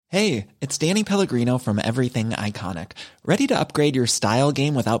Hey, it's Danny Pellegrino from Everything Iconic. Ready to upgrade your style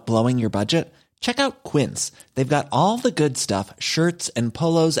game without blowing your budget? Check out Quince. They've got all the good stuff, shirts and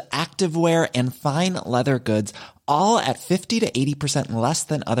polos, activewear, and fine leather goods, all at 50 to 80% less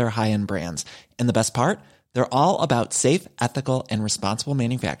than other high-end brands. And the best part? They're all about safe, ethical, and responsible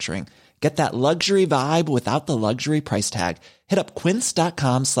manufacturing. Get that luxury vibe without the luxury price tag. Hit up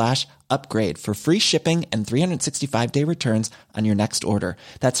quince.com/upgrade for free shipping and 365-day returns on your next order.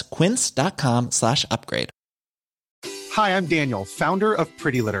 That's quince.com/upgrade. Hi, I'm Daniel, founder of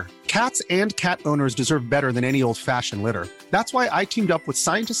Pretty Litter. Cats and cat owners deserve better than any old-fashioned litter. That's why I teamed up with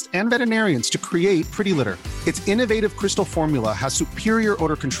scientists and veterinarians to create Pretty Litter. Its innovative crystal formula has superior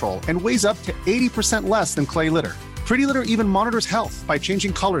odor control and weighs up to 80% less than clay litter. Pretty Litter even monitors health by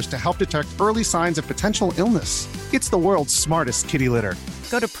changing colors to help detect early signs of potential illness. It's the world's smartest kitty litter.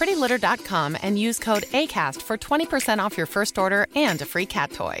 Go to prettylitter.com and use code ACAST for 20% off your first order and a free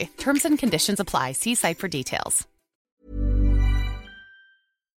cat toy. Terms and conditions apply. See site for details.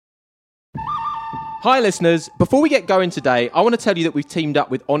 Hi listeners, before we get going today, I want to tell you that we've teamed up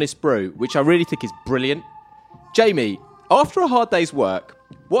with Honest Brew, which I really think is brilliant. Jamie, after a hard day's work,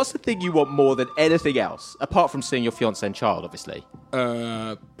 what's the thing you want more than anything else, apart from seeing your fiancé and child, obviously?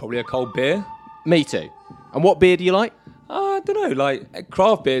 Probably a cold beer. Me too. And what beer do you like? I don't know, like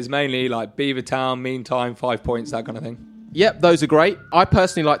craft beers mainly, like Beavertown, Meantime, 5 Points, that kind of thing. Yep, those are great. I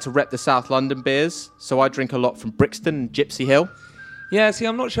personally like to rep the South London beers, so I drink a lot from Brixton and Gypsy Hill. Yeah, see,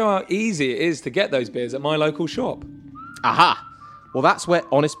 I'm not sure how easy it is to get those beers at my local shop. Aha! Well, that's where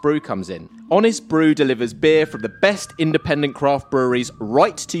Honest Brew comes in. Honest Brew delivers beer from the best independent craft breweries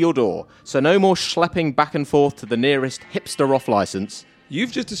right to your door, so no more schlepping back and forth to the nearest hipster off licence.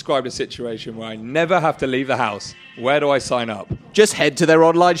 You've just described a situation where I never have to leave the house. Where do I sign up? Just head to their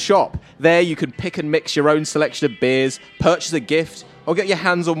online shop. There you can pick and mix your own selection of beers, purchase a gift, or get your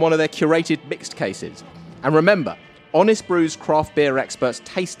hands on one of their curated mixed cases. And remember, Honest Brew's craft beer experts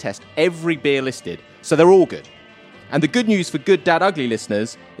taste test every beer listed, so they're all good. And the good news for Good Dad Ugly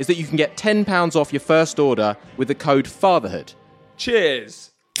listeners is that you can get £10 off your first order with the code FATHERHOOD.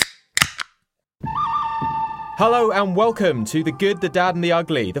 Cheers! Hello and welcome to The Good, The Dad and The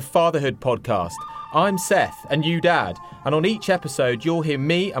Ugly, the Fatherhood podcast. I'm Seth, a new dad, and on each episode you'll hear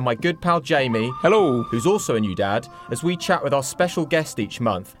me and my good pal Jamie, hello, who's also a new dad, as we chat with our special guest each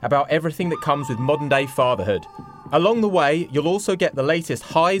month about everything that comes with modern day fatherhood. Along the way, you'll also get the latest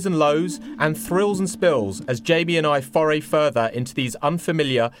highs and lows and thrills and spills as Jamie and I foray further into these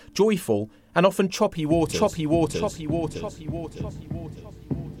unfamiliar, joyful, and often choppy waters.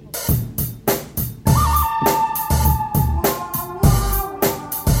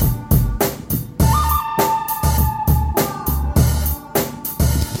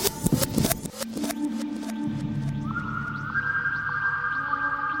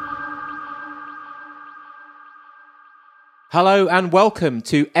 Hello and welcome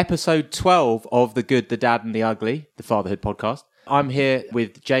to episode 12 of The Good, The Dad and The Ugly, the Fatherhood podcast. I'm here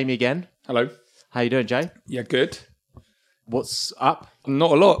with Jamie again. Hello. How you doing, Jay? Yeah, good. What's up?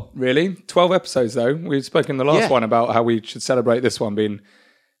 Not a lot, really. 12 episodes, though. We've spoken the last one about how we should celebrate this one being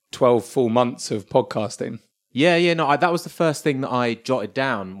 12 full months of podcasting. No, that was the first thing that I jotted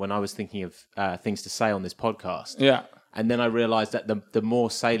down when I was thinking of things to say on this podcast. Yeah. And then I realised that the more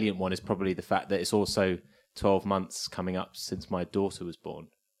salient one is probably the fact that it's also 12 months coming up since my daughter was born.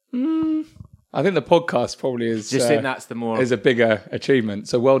 I think the podcast probably is just think that's the more is a bigger achievement.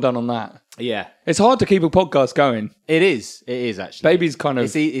 So well done on that. Yeah, it's hard to keep a podcast going. It is actually. Babies kind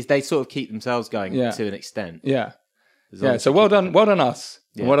of they sort of keep themselves going to an extent. Yeah, yeah. So well done us.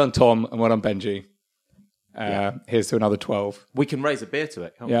 Yeah. Well done Tom, and well done Benji. Here's to another 12. We can raise a beer to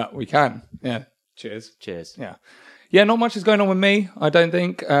it, can't we? Yeah, we can. Yeah. Cheers. Yeah. Yeah, not much is going on with me, I don't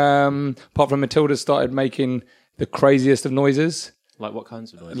think. Apart from Matilda started making the craziest of noises. Like what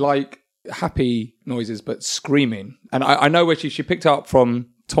kinds of noises? Like happy noises, but screaming. And I know where she picked up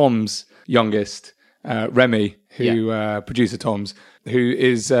from Tom's youngest, Remy, producer Tom's, who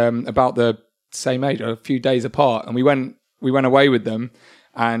is about the same age, a few days apart. And we went away with them,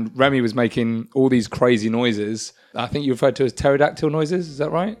 and Remy was making all these crazy noises. I think you referred to as pterodactyl noises, is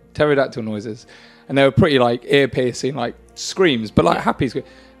that right? Pterodactyl noises. And they were pretty like ear-piercing, like screams, but like happy screams.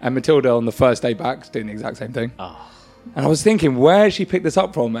 And Matilda on the first day back is doing the exact same thing. Oh. And I was thinking, where she picked this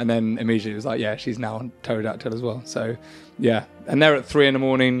up from? And then immediately it was like, yeah, she's now on pterodactyl as well. So, yeah. And they're at 3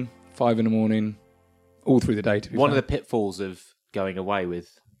 a.m, 5 a.m, all through the day, to be One fair. of the pitfalls of going away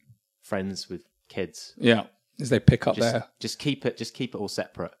with friends with kids. Yeah, is they pick up there. Just keep it all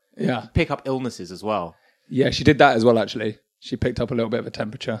separate. Yeah. Pick up illnesses as well. Yeah, she did that as well, actually. She picked up a little bit of a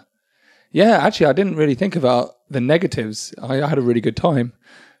temperature. Yeah, actually, I didn't really think about the negatives. I had a really good time.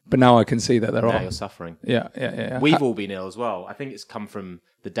 But now I can see that there Now are. you're suffering. Yeah. We've all been ill as well. I think it's come from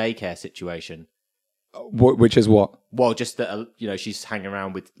the daycare situation. Which is what? Well, just that, she's hanging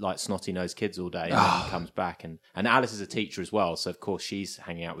around with like snotty-nosed kids all day and then comes back. And Alice is a teacher as well, so of course she's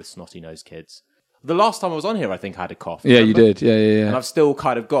hanging out with snotty-nosed kids. The last time I was on here, I think I had a cough. Yeah, remember? you did. Yeah. And I've still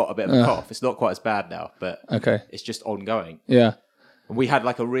kind of got a bit of a cough. It's not quite as bad now, but it's just ongoing. Yeah. We had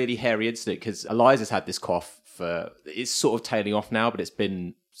like a really hairy incident because Eliza's had this cough it's sort of tailing off now, but it's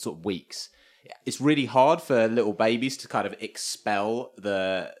been sort of weeks. It's really hard for little babies to kind of expel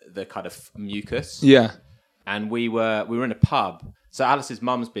the kind of mucus. Yeah. And we were in a pub. So Alice's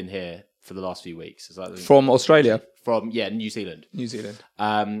mum's been here for the last few weeks. From Australia? From New Zealand.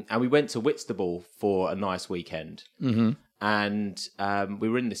 And we went to Whitstable for a nice weekend. Mm-hmm. And we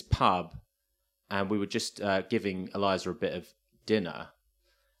were in this pub, and we were just giving Eliza a bit of dinner,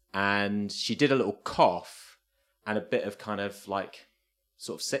 and she did a little cough, and a bit of kind of like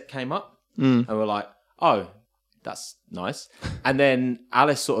sort of sick came up, and we're like, oh, that's nice. And then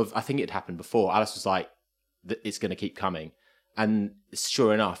Alice sort of, I think it had happened before, Alice was like, it's going to keep coming. And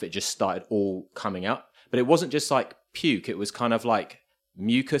sure enough, it just started all coming up. But it wasn't just like puke, it was kind of like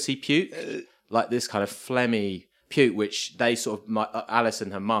mucusy puke, like this kind of phlegmy puke, which they sort of, Alice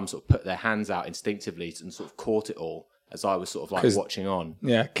and her mum sort of put their hands out instinctively and sort of caught it all as I was sort of like watching on.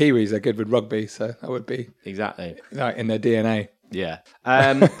 Yeah, Kiwis are good with rugby, so that would be exactly like in their DNA. Yeah.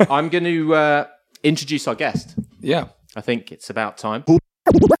 I'm going to introduce our guest. Yeah. I think it's about time.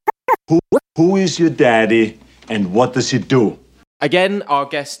 Who is your daddy and what does he do? Again, our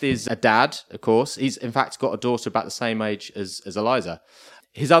guest is a dad, of course. He's in fact got a daughter about the same age as Eliza.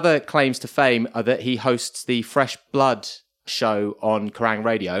 His other claims to fame are that he hosts the Fresh Blood show on Kerrang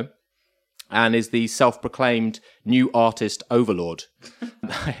Radio and is the self-proclaimed new artist overlord.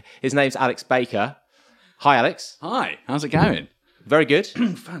 His name's Alex Baker. Hi, Alex. Hi, how's it going? Very good.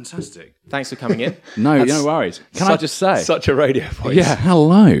 Fantastic. Thanks for coming in. No worries. Can I just say? Such a radio voice. Yeah,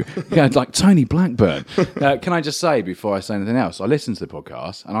 hello. Yeah, like Tony Blackburn. Can I just say, before I say anything else, I listened to the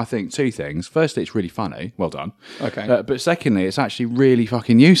podcast and I think two things. Firstly, it's really funny. Well done. Okay. But secondly, it's actually really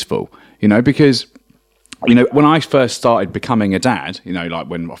fucking useful, because... when I first started becoming a dad, like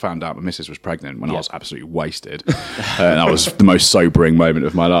when I found out my missus was pregnant, when I was absolutely wasted, that was the most sobering moment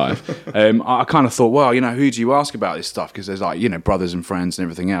of my life. I kind of thought, well, who do you ask about this stuff? Because there's like, brothers and friends and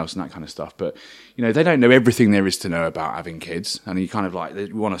everything else and that kind of stuff. But, they don't know everything there is to know about having kids. And you kind of like,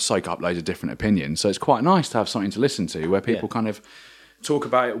 you want to soak up loads of different opinions. So it's quite nice to have something to listen to where people kind of talk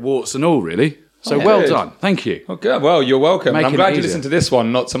about it, warts and all, really. So well done. Thank you. Oh, good. Well, you're welcome. Make I'm it glad you easier. listened to this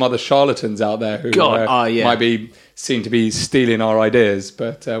one, not some other charlatans out there who might seem to be stealing our ideas.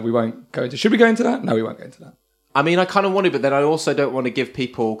 But we won't go into... Should we go into that? No, we won't go into that. I mean, I kind of want to, but then I also don't want to give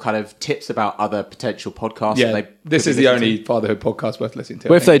people kind of tips about other potential podcasts. Yeah, this is the only fatherhood podcast worth listening to.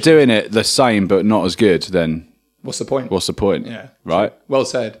 Well, if they're doing it the same but not as good, then... What's the point? Yeah. Right? Well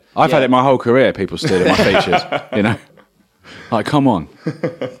said. I've had it my whole career, people stealing my features, Like, come on.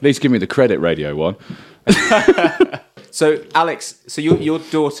 At least give me the credit, Radio 1. So, Alex, your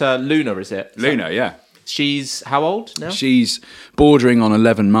daughter, Luna, is it? Luna, yeah. She's how old now? She's bordering on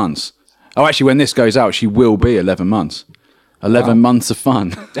 11 months. Oh, actually, when this goes out, she will be 11 months. 11 months of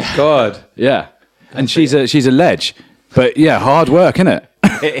fun. God. Yeah. And she's a ledge. But, yeah, hard work, isn't it?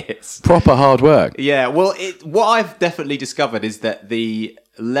 It is. Proper hard work. Yeah, well, what I've definitely discovered is that the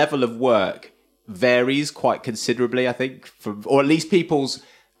level of work varies quite considerably, I think, or at least people's...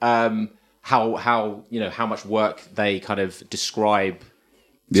 how much work they kind of describe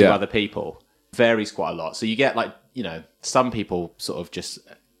to other people varies quite a lot. So you get like, some people sort of just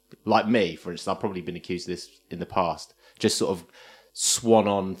like me, for instance, I've probably been accused of this in the past, just sort of swan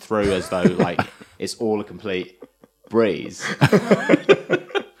on through as though like it's all a complete breeze.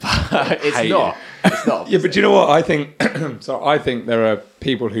 It's not. Yeah, but do you know what? I think, I think there are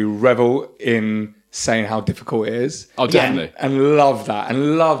people who revel in saying how difficult it is. Oh, definitely. And love that.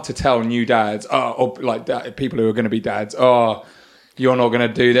 And love to tell new dads, or like people who are going to be dads, you're not going to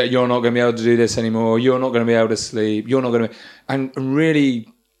do that. You're not going to be able to do this anymore. You're not going to be able to sleep. You're not going to... And really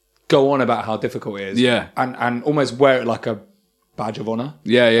go on about how difficult it is. Yeah. And almost wear it like a badge of honour.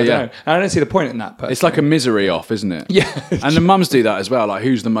 Yeah. I don't know. And I don't see the point in that. Personally. It's like a misery off, isn't it? Yeah. And the mums do that as well. Like,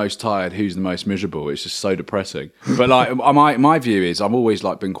 who's the most tired? Who's the most miserable? It's just so depressing. But like, my view is I've always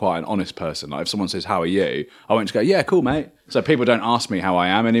like been quite an honest person. Like, if someone says, "How are you?" I won't just go, "Yeah, cool, mate." So people don't ask me how I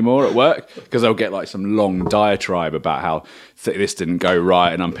am anymore at work because they'll get like some long diatribe about how this didn't go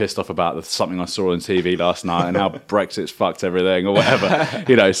right and I'm pissed off about something I saw on TV last night and how Brexit's fucked everything or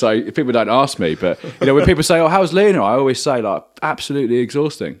whatever. So people don't ask me. But, when people say, "Oh, how's Luna?" I always say like, absolutely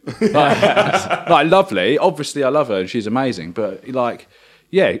exhausting. Like lovely. Obviously I love her and she's amazing. But like,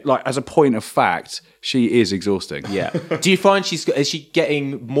 yeah, like as a point of fact, she is exhausting. Yeah. Do you find is she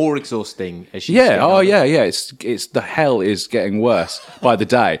getting more exhausting as she's Yeah. getting Oh, older? yeah. It's the hell is getting worse by the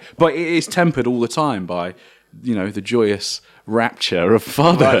day, but it is tempered all the time by, the joyous rapture of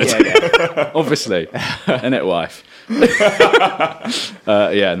fatherhood. Yeah. Obviously, innit, wife?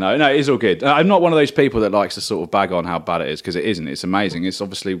 No, it is all good. I'm not one of those people that likes to sort of bag on how bad it is, because it isn't. It's amazing. It's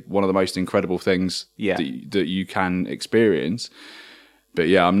obviously one of the most incredible things that you can experience. But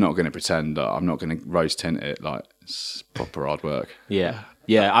yeah, I'm not going to pretend that I'm not going to rose tint it. Like, it's proper hard work. Yeah.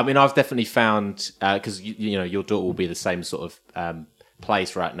 I mean, I've definitely found, because your daughter will be the same sort of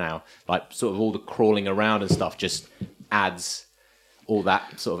place right now. Like, sort of all the crawling around and stuff just adds all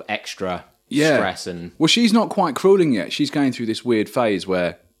that sort of extra stress. And well, she's not quite crawling yet. She's going through this weird phase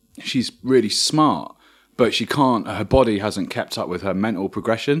where she's really smart, but she can't. Her body hasn't kept up with her mental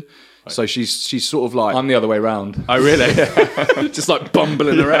progression. Right. So she's sort of like, I'm the other way round. Oh, really? Just like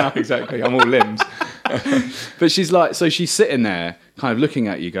bumbling around. Exactly. I'm all limbs. But she's like, so she's sitting there kind of looking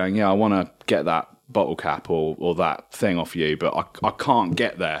at you going, yeah, I want to get that bottle cap or that thing off you, but I can't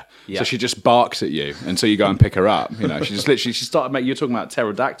get there. Yeah. So she just barks at you until you go and pick her up. She just literally, she started making, you were talking about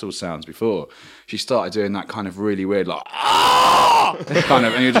pterodactyl sounds before. She started doing that kind of really weird, like, kind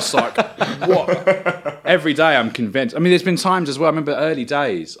of, and you're just like, what? Every day I'm convinced. I mean, there's been times as well, I remember early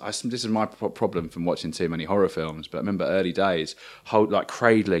days, this is my problem from watching too many horror films, but I remember early days,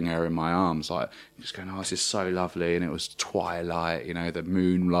 cradling her in my arms, like, just going, oh, this is so lovely, and it was twilight, the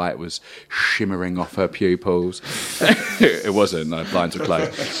moonlight was shimmering off her pupils. It wasn't, no, blinds were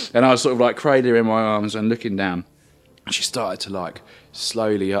closed. And I was sort of like cradling her in my arms and looking down, and she started to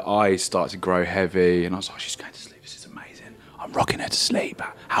slowly, her eyes started to grow heavy, and I was like, she's going to sleep, this is amazing. I'm rocking her to sleep.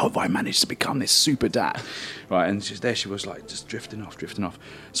 How have I managed to become this super dad? Right, and she was like just drifting off.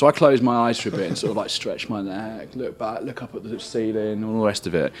 So I closed my eyes for a bit and sort of stretched my neck, look back, look up at the ceiling, and all the rest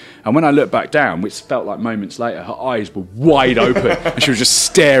of it. And when I looked back down, which felt like moments later, her eyes were wide open and she was just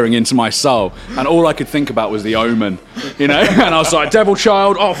staring into my soul. And all I could think about was The Omen, And I was like, devil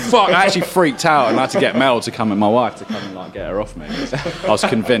child, oh fuck. I actually freaked out and I had to get Mel to come, and my wife to come and get her off me. I was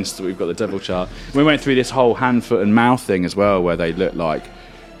convinced that we've got the devil child. We went through this whole hand, foot and mouth thing as well, where they looked like,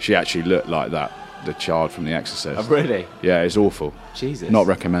 she actually looked like the child from The Exorcist. Oh, really? Yeah, it's awful. Jesus. Not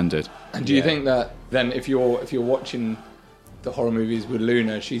recommended. And do you think that then if you're watching the horror movies with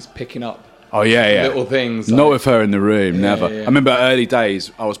Luna, she's picking up little things? Not with her in the room, never. Yeah. I remember early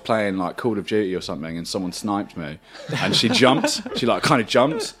days, I was playing Call of Duty or something, and someone sniped me, and she jumped. She kind of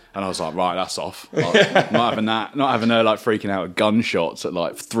jumped, and I was like, right, that's off. Not having that. Not having her freaking out at gunshots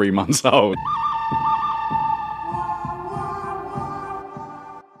at 3 months old.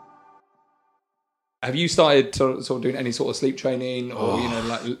 Have you started sort of doing any sort of sleep training, or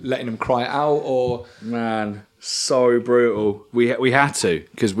letting them cry out, or? Man, so brutal. We had to,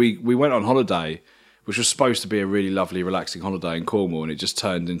 because we went on holiday, which was supposed to be a really lovely, relaxing holiday in Cornwall, and it just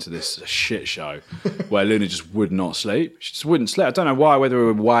turned into this shit show where Luna just would not sleep. She just wouldn't sleep. I don't know why, whether we were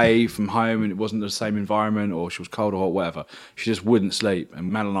away from home and it wasn't the same environment, or she was cold or hot, whatever. She just wouldn't sleep.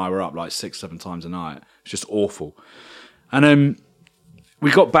 And Mel and I were up 6-7 times a night. It's just awful. And we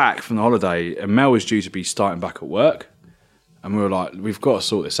got back from the holiday, and Mel was due to be starting back at work, and we were like, we've got to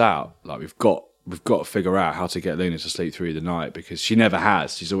sort this out. We've got to figure out how to get Luna to sleep through the night, because she never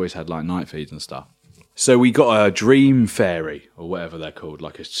has. She's always had night feeds and stuff. So we got a dream fairy, or whatever they're called,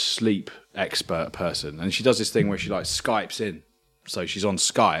 a sleep expert person, and she does this thing where she Skypes in. So she's on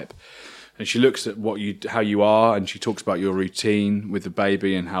Skype, and she looks at how you are, and she talks about your routine with the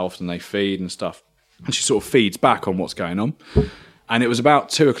baby and how often they feed and stuff, and she sort of feeds back on what's going on. And it was about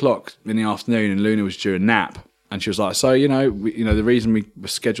 2:00 in the afternoon, and Luna was due a nap. And she was like, so, the reason we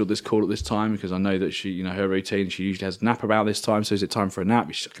scheduled this call at this time, because I know that she, her routine, she usually has a nap about this time. So is it time for a nap?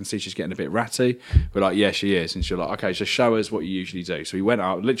 I can see she's getting a bit ratty. We're like, yeah, she is. And she was like, okay, so show us what you usually do. So we went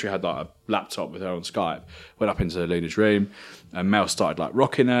out, literally had a laptop with her on Skype, went up into Luna's room, and Mel started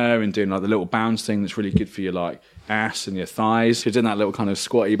rocking her and doing the little bounce thing that's really good for your ass and your thighs. She was doing that little kind of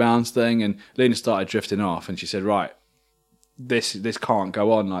squatty bounce thing, and Luna started drifting off, and she said, right, this can't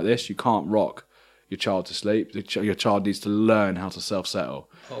go on like this. You can't rock your child to sleep. Your child needs to learn how to self-settle.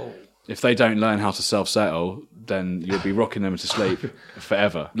 Oh. If they don't learn how to self-settle, then you'll be rocking them to sleep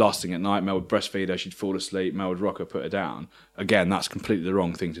forever. Last thing at night, Mel would breastfeed her, she'd fall asleep, Mel would rock her, put her down. Again, that's completely the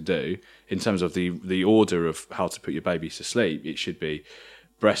wrong thing to do. In terms of the order of how to put your baby to sleep, it should be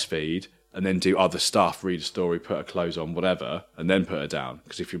breastfeed, and then do other stuff, read a story, put her clothes on, whatever, and then put her down.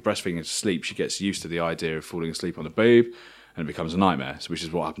 Because if you're breastfeeding her to sleep, she gets used to the idea of falling asleep on the boob, and it becomes a nightmare, which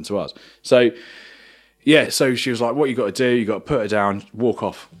is what happened to us. So she was like, what you got to do, you got to put her down, walk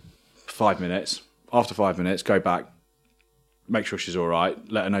off 5 minutes. After 5 minutes, go back, make sure she's all right,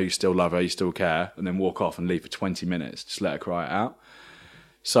 let her know you still love her, you still care, and then walk off and leave for 20 minutes. Just let her cry it out.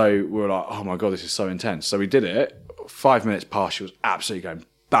 So we were like, oh my God, this is so intense. So we did it. 5 minutes past, she was absolutely going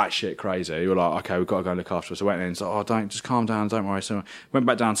batshit crazy. We were like, okay, we've got to go and look after her. So I went in and said, oh, just calm down, don't worry. So I went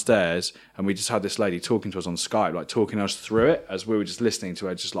back downstairs and we just had this lady talking to us on Skype, like talking us through it as we were just listening to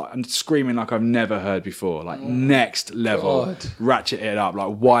her, just like, and screaming like I've never heard before, like next level, God. ratchet it up,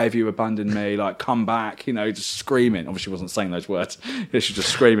 like, why have you abandoned me? Like, come back, just screaming. Obviously, she wasn't saying those words. She was just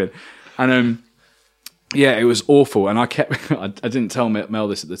screaming. And yeah, it was awful. And I didn't tell Mel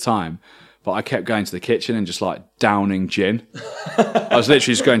this at the time, but I kept going to the kitchen and just like downing gin. I was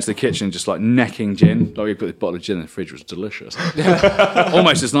literally just going to the kitchen and just like necking gin. Like we put this bottle of gin in the fridge, it was delicious.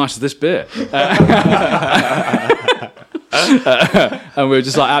 Almost as nice as this beer. And we were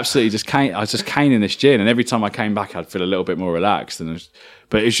just like absolutely I was just caning this gin. And every time I came back, I'd feel a little bit more relaxed.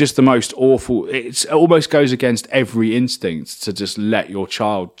 But it's just the most awful. It almost goes against every instinct to just let your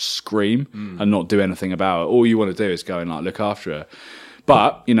child scream and not do anything about it. All you want to do is go and like look after her.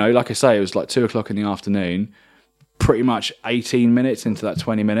 But, like I say, it was like 2:00 in the afternoon, pretty much 18 minutes into that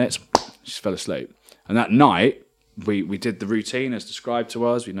 20 minutes, she fell asleep. And that night, we did the routine as described to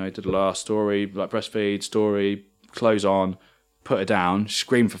us. We did a last story, like breastfeed, story, clothes on, put her down,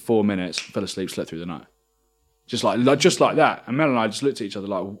 screamed for 4 minutes, fell asleep, slept through the night. Just like that. And Mel and I just looked at each other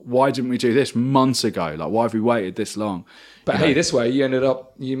like, why didn't we do this months ago? Like, why have we waited this long? But hey, this way, you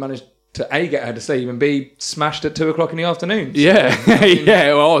managed to A, get her to sleep, and B, smashed at 2:00 in the afternoon. So, yeah,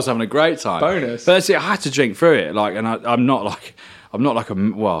 yeah. Well, I was having a great time. Bonus. But that's it. I had to drink through it. Like, and I'm not like I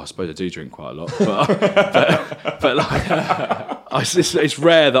suppose I do drink quite a lot, but like, it's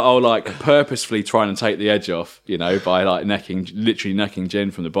rare that I'll like purposefully try and take the edge off, by like literally necking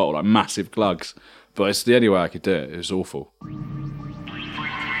gin from the bottle, like massive glugs. But it's the only way I could do it. It was awful.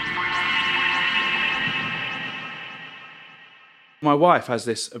 My wife has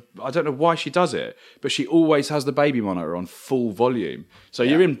this, I don't know why she does it, but she always has the baby monitor on full volume. So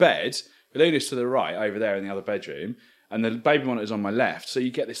you're in bed, Luna's to the right over there in the other bedroom, and the baby monitor's on my left. So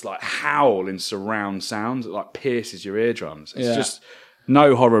you get this like howl in surround sound that like pierces your eardrums. It's just,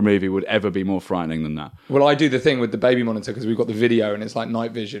 no horror movie would ever be more frightening than that. Well, I do the thing with the baby monitor because we've got the video and it's like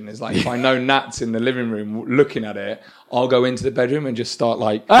night vision. It's like if I know Nat's in the living room looking at it, I'll go into the bedroom and just start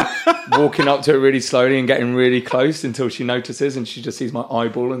like walking up to it really slowly and getting really close until she notices and she just sees my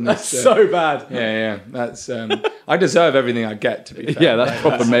eyeball. And that's so bad. Yeah. That's I deserve everything I get, to be fair. Yeah, that's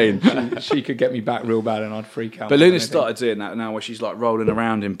proper mean. She could get me back real bad and I'd freak out. But Luna started doing that now where she's like rolling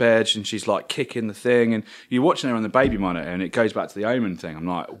around in bed and she's like kicking the thing and you're watching her on the baby monitor and it goes back to the Omen thing. I'm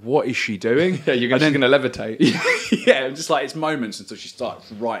like, what is she doing? Yeah, she's going to levitate. Yeah, just like it's moments until she starts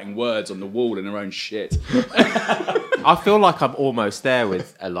writing words on the wall in her own shit. I feel like I'm almost there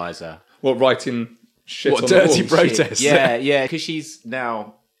with Eliza. What, writing shit on dirty the wall? protest? Yeah, because she's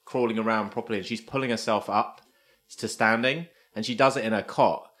now crawling around properly and she's pulling herself up to standing and she does it in her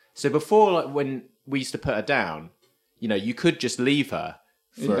cot. So before, like, when we used to put her down, you could just leave her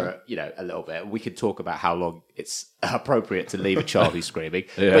for, a little bit. We could talk about how long it's appropriate to leave a child who's screaming.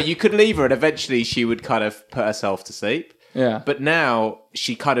 Yeah. But you could leave her and eventually she would kind of put herself to sleep. Yeah. But now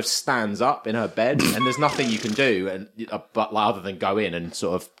she kind of stands up in her bed and there's nothing you can do but other than go in and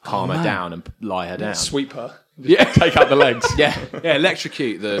sort of calm her down and lie her down. Sweep her. Yeah. Take out the legs. Yeah. Yeah,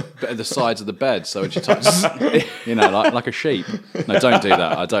 electrocute the sides of the bed so when she touches, like a sheep. No, don't do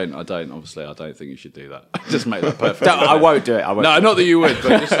that. I don't think you should do that. Just make that perfect. No, I won't do it. No, not that you would,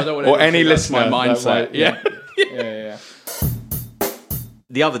 but just I don't want or any listener. My mindset. Yeah.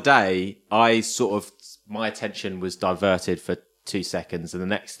 The other day, my attention was diverted for 2 seconds, and the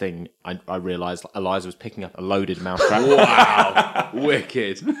next thing I realised Eliza was picking up a loaded mousetrap. Wow,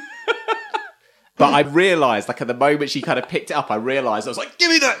 wicked. But I realised, like, at the moment she kind of picked it up, I realised, I was like, give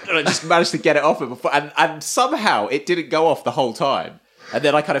me that! And I just managed to get it off her before, and somehow it didn't go off the whole time. And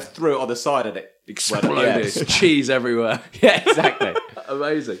then I kind of threw it on the side and it exploded. Yeah. Cheese everywhere. Yeah, exactly.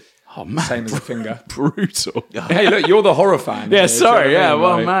 Amazing. Oh, man. Same as a finger. Brutal. Hey, look, you're the horror fan. Yeah, sorry. Yeah,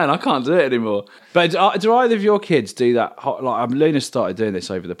 well, man, I can't do it anymore. But do either of your kids do that? Like, Luna started doing this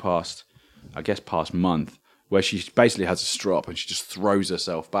over the past month, where she basically has a strop and she just throws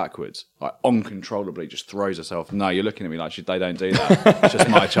herself backwards, like uncontrollably just throws herself. No, you're looking at me like they don't do that. It's just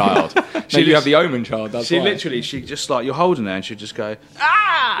my child. You have the Omen child, that's why. She just like, you're holding her and she'll just go,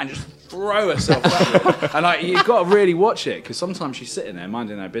 and just throw herself backwards. And like, you've got to really watch it because sometimes she's sitting there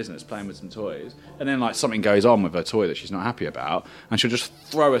minding her business, playing with some toys, and then like something goes on with her toy that she's not happy about, and she'll just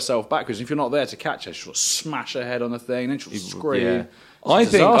throw herself backwards. If you're not there to catch her, she'll smash her head on the thing, and then she'll scream. Yeah. I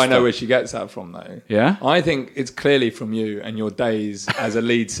think I know where she gets that from, though. Yeah? I think it's clearly from you and your days as a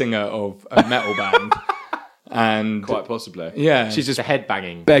lead singer of a metal band. And Quite possibly. Yeah. She's just The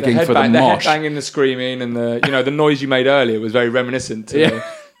headbanging. begging for the mosh. The headbanging, the screaming, and the noise you made earlier was very reminiscent to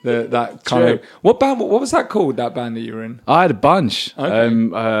that kind of. What band? What was that called? That band that you were in? I had a bunch.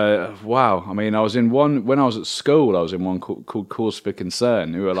 Okay. Wow. I mean, I was in one when I was at school. I was in one called Cause for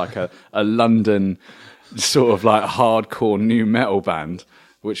Concern, who were like a London sort of like hardcore new metal band,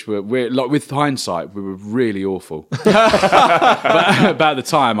 which we're like, with hindsight, we were really awful. but at the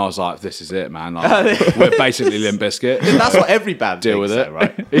time, I was like, "This is it, man. Like, we're basically Limp Bizkit." That's what every band Deal with thinks, it, though,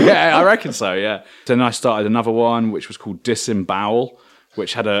 right? Yeah, I reckon so. Yeah. Then I started another one, which was called Disembowel,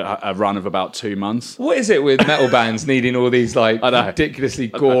 which had a run of about 2 months. What is it with metal bands needing all these like ridiculously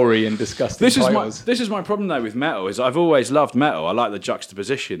gory and disgusting titles? This is my problem though with metal, is I've always loved metal. I like the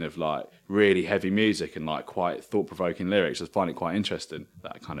juxtaposition of like really heavy music and like quite thought-provoking lyrics. I find it quite interesting,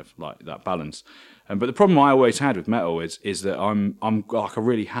 that kind of like that balance. But the problem I always had with metal is that I'm like a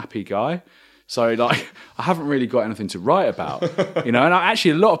really happy guy. So like I haven't really got anything to write about, And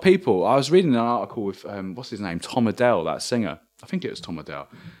actually a lot of people, I was reading an article with what's his name, Tom Odell, that singer. I think it was Tom Odell.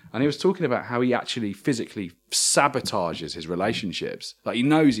 And he was talking about how he actually physically sabotages his relationships. Like he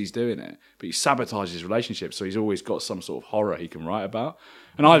knows he's doing it, but he sabotages his relationships. So he's always got some sort of horror he can write about.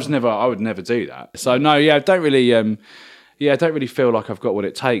 And I would never do that. So no, I don't really feel like I've got what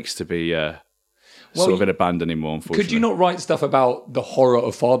it takes to be sort of in a band anymore, unfortunately. Could you not write stuff about the horror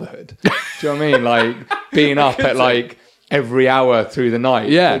of fatherhood? Do you know what I mean? Like being up at like every hour through the night.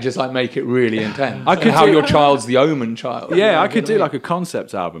 Yeah. Just like make it really intense. I could how do- your child's the omen child. Yeah, I could do like a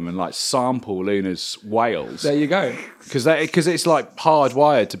concept album and like sample Luna's wails. There you go. Because it's like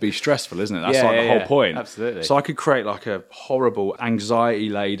hardwired to be stressful, isn't it? That's the whole point. Absolutely. So I could create like a horrible,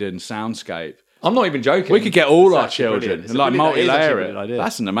 anxiety-laden soundscape. I'm not even joking. We could get all our actually children brilliant. and like That is actually a multi-layer brilliant it. idea.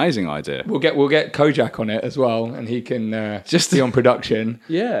 That's an amazing idea. We'll get Kojak on it as well, and he can just be on production.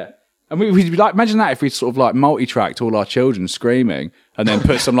 Yeah. And we'd like, imagine that if we sort of like multi-tracked all our children screaming and then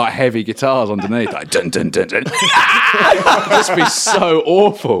put some like heavy guitars underneath, like dun dun dun dun. It'd just be so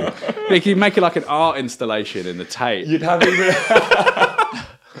awful. Like you'd make it like an art installation in the Tate. You'd have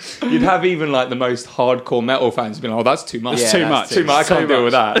even like the most hardcore metal fans being like, "Oh, that's too much. That's too much. Too much. I can't Too deal much.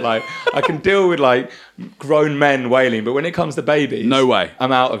 with that. Like, I can deal with like grown men wailing, but when it comes to babies, No way.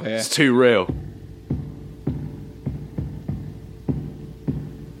 I'm out of here." It's too real.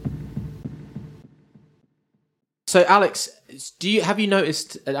 So, Alex, have you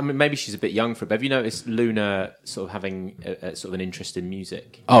noticed? I mean, maybe she's a bit young for it, but have you noticed Luna sort of having a sort of an interest in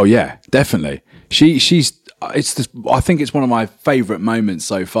music? Oh yeah, definitely. I think it's one of my favourite moments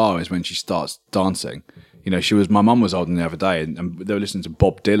so far is when she starts dancing. My mum was holding the other day and they were listening to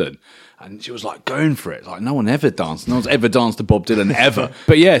Bob Dylan and she was like going for it. Like no one's ever danced to Bob Dylan ever.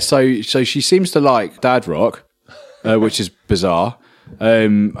 But yeah, so she seems to like dad rock, which is bizarre. I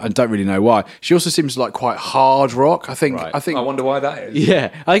don't really know why. She also seems like quite hard rock. I think. I wonder why that is.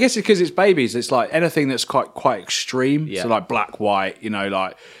 Yeah, I guess it's because it's babies. It's like anything that's quite extreme. Yeah. So like black, white.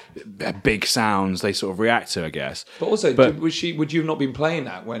 Like big sounds. They sort of react to, I guess. But also, would you have not been playing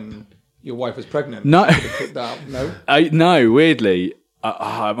that when your wife was pregnant? No. No. No. Weirdly,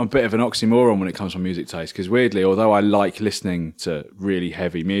 I'm a bit of an oxymoron when it comes to music taste. Because weirdly, although I like listening to really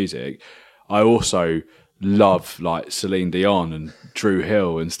heavy music, I also love like Celine Dion and Drew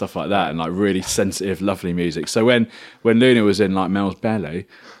Hill and stuff like that, and like really sensitive, lovely music. So when Luna was in like Mel's Belly,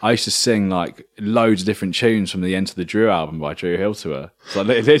 I used to sing like loads of different tunes from the Enter the Drew album by Drew Hill to her. So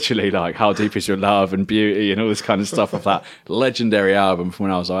literally like How Deep Is Your Love and Beauty and all this kind of stuff of that legendary album from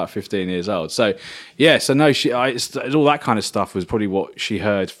when I was about 15 years old. So yeah, so no, all that kind of stuff was probably what she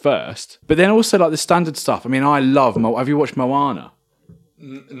heard first. But then also like the standard stuff. I mean, I love. Have you watched Moana?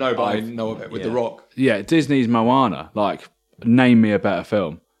 No, but I know of it with The Rock. Yeah, Disney's Moana. Like, name me a better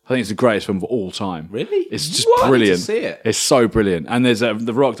film. I think it's the greatest film of all time. Really? It's just What? brilliant. I need to see it. It's so brilliant. And there's The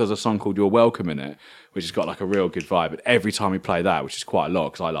Rock does a song called You're Welcome in it, which has got like a real good vibe. But every time we play that, which is quite a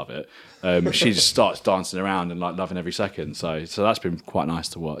lot because I love it, she just starts dancing around and like loving every second. So that's been quite nice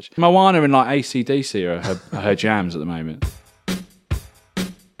to watch. Moana and like AC/DC are her jams at the moment.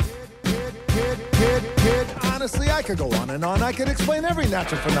 Honestly, I could go on and on. I could explain every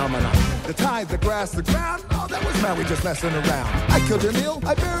natural phenomenon. The tide, the grass, the ground. Oh, that was Maui just messing around. I killed an eel,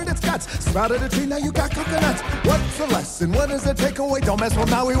 I buried its guts. Sprouted a tree, now you got coconuts. What's the lesson? What is the takeaway? Don't mess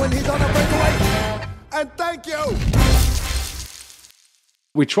with Maui when he's on a breakaway. And thank you.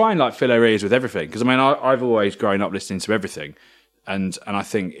 We try and like fill our ears with everything because I mean I've always grown up listening to everything, and I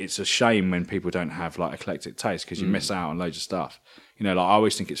think it's a shame when people don't have like eclectic taste because you miss out on loads of stuff. Like I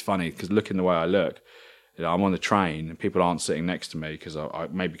always think it's funny because looking the way I look. You know, I'm on the train and people aren't sitting next to me because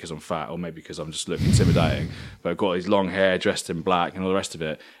maybe because I'm fat or maybe because I'm just looking intimidating. But I've got these long hair, dressed in black, and all the rest of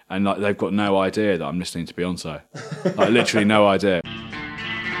it, and like they've got no idea that I'm listening to Beyonce. Like literally no idea.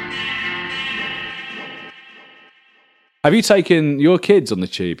 Have you taken your kids on the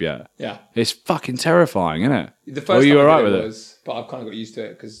tube yet? Yeah. It's fucking terrifying, isn't it? The first Are you time all I right did with it it? was, but I've kind of got used to it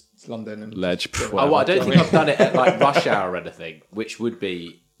because it's London and Ledge. Oh, well, I don't think I've done it at like rush hour or anything, which would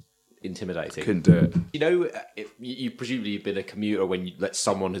be intimidating. Couldn't do it. You know, if you presumably you've been a commuter when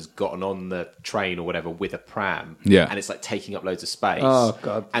someone has gotten on the train or whatever with a pram, and it's like taking up loads of space. Oh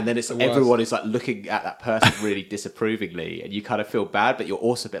god! And then it's everyone is like looking at that person really disapprovingly, and you kind of feel bad, but you're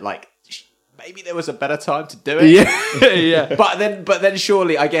also a bit like, maybe there was a better time to do it. Yeah. But then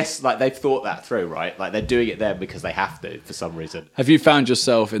surely, I guess, like they've thought that through, right? Like they're doing it then because they have to for some reason. Have you found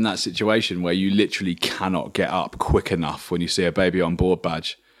yourself in that situation where you literally cannot get up quick enough when you see a baby on board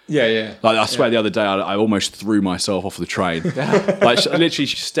badge? Yeah. Like I swear, the other day I almost threw myself off the train. Like literally,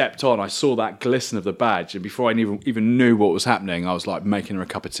 she stepped on. I saw that glisten of the badge, and before I even knew what was happening, I was like making her a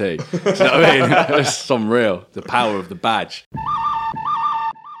cup of tea. Do you know what I mean? It's unreal. The power of the badge.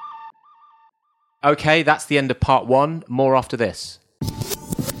 Okay, that's the end of part 1. More after this.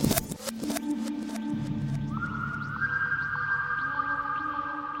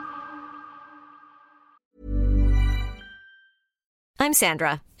 I'm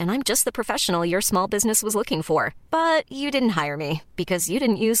Sandra, and I'm just the professional your small business was looking for. But you didn't hire me because you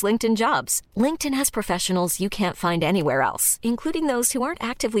didn't use LinkedIn Jobs. LinkedIn has professionals you can't find anywhere else, including those who aren't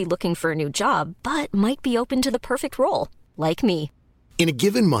actively looking for a new job, but might be open to the perfect role, like me. In a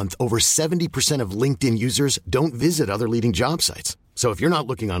given month, over 70% of LinkedIn users don't visit other leading job sites. So if you're not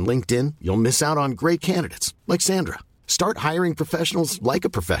looking on LinkedIn, you'll miss out on great candidates like Sandra. Start hiring professionals like a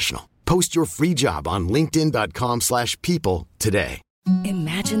professional. Post your free job on linkedin.com/people today.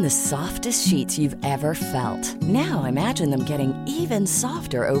 Imagine the softest sheets you've ever felt. Now imagine them getting even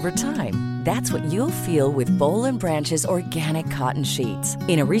softer over time. That's what you'll feel with Boll & Branch's organic cotton sheets.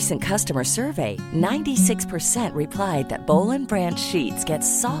 In a recent customer survey, 96% replied that Boll & Branch sheets get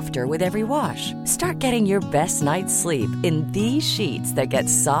softer with every wash. Start getting your best night's sleep in these sheets that get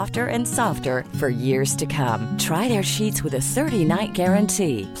softer and softer for years to come. Try their sheets with a 30-night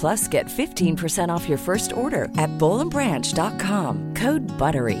guarantee. Plus, get 15% off your first order at bollandbranch.com. Code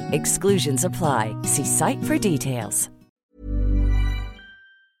BUTTERY. Exclusions apply. See site for details.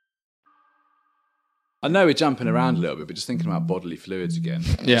 I know we're jumping around a little bit, but just thinking about bodily fluids again.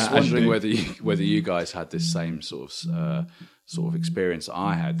 Yeah, just wondering whether you guys had this same sort of experience that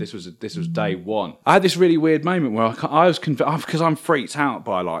I had. This was day one. I had this really weird moment where I was because I'm freaked out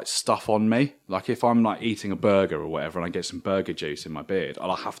by like stuff on me. Like if I'm like eating a burger or whatever, and I get some burger juice in my beard,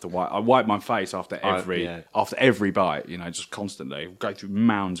 I'll have to wipe my face after every bite. You know, just constantly go through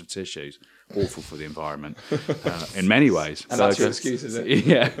mounds of tissues. Awful for the environment in many ways. And that's your excuse, is it?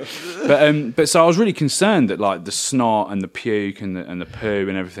 Yeah. But so I was really concerned that like the snot and the puke and the poo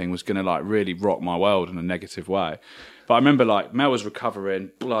and everything was going to like really rock my world in a negative way. But I remember like Mel was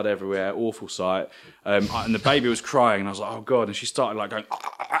recovering, blood everywhere, awful sight, and the baby was crying, and I was like, oh god! And she started like going,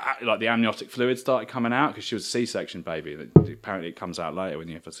 like the amniotic fluid started coming out because she was a C-section baby. Apparently, it comes out later when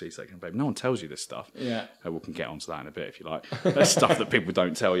you have a C-section baby. No one tells you this stuff. Yeah, we can get onto that in a bit if you like. That's stuff that people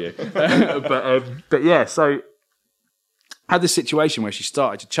don't tell you. But yeah, so I had this situation where she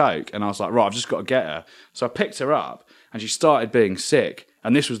started to choke, and I was like, right, I've just got to get her. So I picked her up, and she started being sick.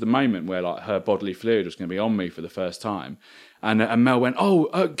 And this was the moment where like her bodily fluid was going to be on me for the first time. And Mel went,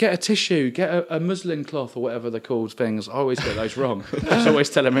 get a tissue, get a muslin cloth or whatever they're called things. I always get those wrong. She's always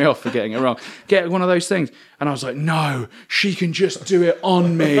telling me off for getting it wrong. Get one of those things. And I was like, no, she can just do it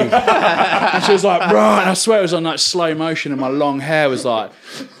on me. And she was like, right. And I swear it was on like slow motion, and my long hair was like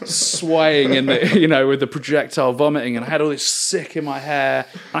swaying in the, you know, with the projectile vomiting, and I had all this sick in my hair.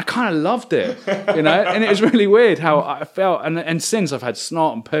 And I kind of loved it, you know. And it was really weird how I felt. And since I've had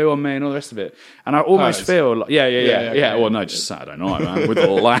snot and poo on me and all the rest of it, and I almost feel like, yeah. Well, no, just Saturday night, man, with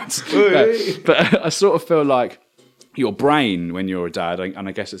all the lads. But I sort of feel like your brain, when you're a dad, and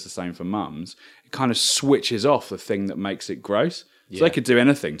I guess it's the same for mums, it kind of switches off the thing that makes it gross. Yeah. So they could do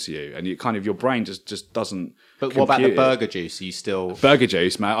anything to you, and your brain just doesn't. But what about the burger juice? Are you still burger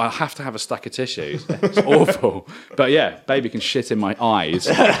juice, man? I have to have a stack of tissues. It's awful. But yeah, baby can shit in my eyes.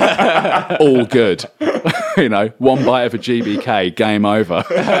 All good. You know, one bite of a GBK, game over.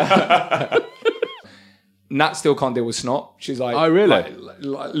 Nat still can't deal with snot. She's like, oh really? Like,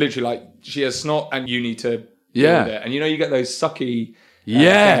 literally, like she has snot, and you need to deal with it. And you know, you get those sucky.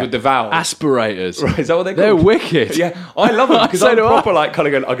 Things with the valves. Aspirators. Right, is that what they're called? They're wicked. Yeah, I love them because I'm proper like kind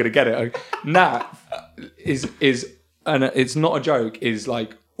of going, I'm going to get it. Nat is and it's not a joke, is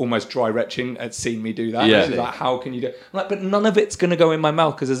like almost dry retching at seeing me do that. Yeah. She's like, how can you do it? I'm like, but none of it's going to go in my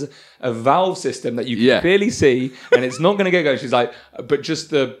mouth because there's a valve system that you can clearly see and it's not going to get going. She's like, but just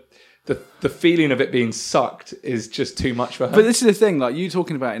the feeling of it being sucked is just too much for her. But this is the thing, like you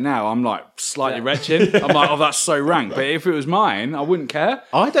talking about it now, I'm like slightly retching. I'm like, oh, that's so rank. But if it was mine, I wouldn't care.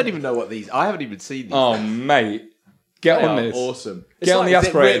 I don't even know what these. I haven't even seen these. Oh, mate, get on this. Awesome. Get on the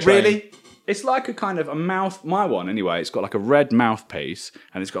aspirator train. Really? It's like a kind of a mouth. My one, anyway. It's got like a red mouthpiece,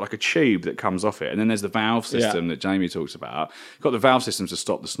 and it's got like a tube that comes off it, and then there's the valve system that Jamie talks about. It's got the valve system to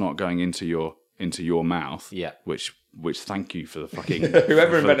stop the snot going into your mouth. Yeah. Which thank you for the fucking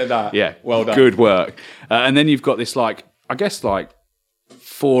whoever invented that. Yeah, well done. Good work. And then you've got this like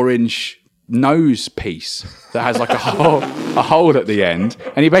 4-inch nose piece that has like a hole at the end,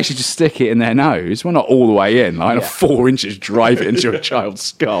 and you basically just stick it in their nose. Well, not all the way in, like 4 inches, drive it into a child's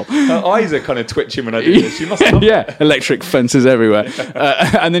skull. Her eyes are kind of twitching when I do this. She must have electric fences everywhere,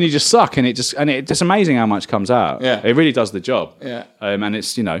 and then you just suck, and it's amazing how much comes out. Yeah, it really does the job. Yeah, and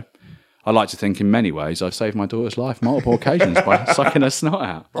it's I like to think in many ways I've saved my daughter's life multiple occasions by sucking her snot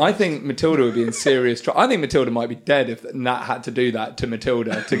out. I think Matilda would be in serious trouble. I think Matilda might be dead if Nat had to do that to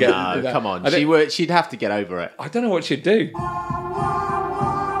Matilda to get. No, that. come on. She'd have to get over it. I don't know what she'd do.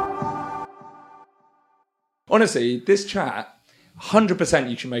 Honestly, this chat, 100%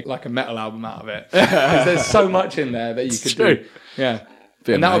 you should make like a metal album out of it. Because there's so much in there that you could do. Yeah.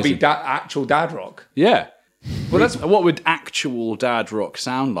 And that would be actual dad rock. Yeah. Well, what would actual dad rock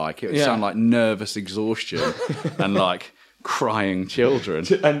sound like? It would sound like nervous exhaustion and like crying children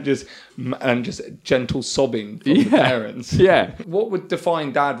and just gentle sobbing from the parents. Yeah. What would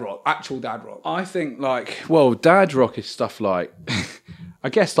define dad rock? Actual dad rock? I think dad rock is stuff like I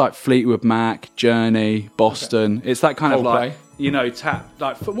guess like Fleetwood Mac, Journey, Boston. Okay. It's that kind of like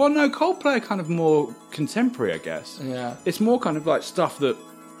Coldplay are kind of more contemporary, I guess. Yeah. It's more kind of like stuff that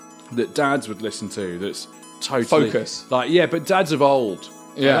dads would listen to. That's totally focus. But dads of old.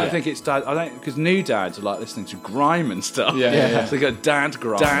 Yeah. I don't think it's dad. I don't because new dads are like listening to grime and stuff. Yeah. So they got dad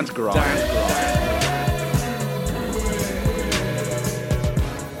grime.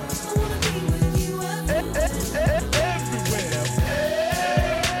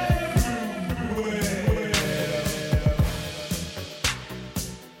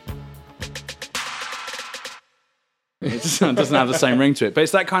 It doesn't have the same ring to it, but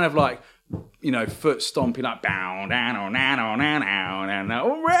it's that kind of like, foot stomping, like bow down.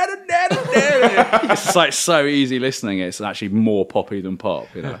 It's like so easy listening. It's actually more poppy than pop.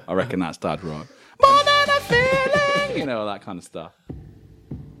 I reckon that's dad rock. More than a feeling, all that kind of stuff.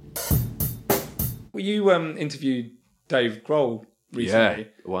 Well, you interviewed Dave Grohl recently.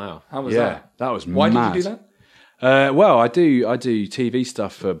 Yeah. Wow. How was that? That was Why mad. did you do that? Well, I do TV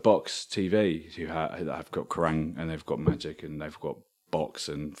stuff for Box TV, who have got Kerrang and they've got Magic and they've got Box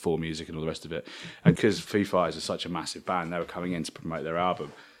and 4 Music and all the rest of it. And because Foo Fighters are such a massive band, they were coming in to promote their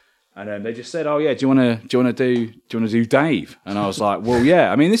album, and they just said, "Oh yeah, do you want to do Dave?" And I was like, "Well,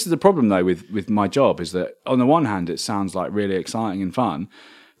 yeah." I mean, this is the problem though with my job is that on the one hand, it sounds like really exciting and fun.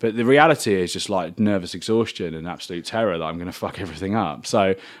 But the reality is just like nervous exhaustion and absolute terror that I'm going to fuck everything up.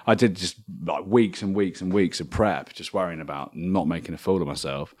 So I did just like weeks and weeks and weeks of prep, just worrying about not making a fool of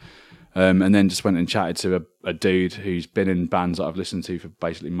myself. And then just went and chatted to a dude who's been in bands that I've listened to for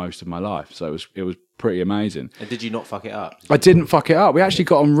basically most of my life. So it was pretty amazing. And did you not fuck it up? I didn't fuck it up. We actually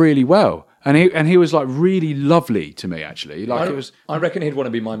got on really well. And he was like really lovely to me actually. I reckon he'd want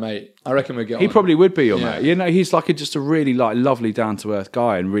to be my mate. I reckon we'd get on. He probably would be your mate. He's like just a really like lovely down to earth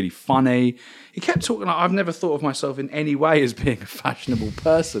guy and really funny. He kept talking like I've never thought of myself in any way as being a fashionable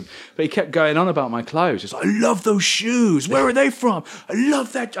person. But he kept going on about my clothes. Just like, I love those shoes. Where are they from? I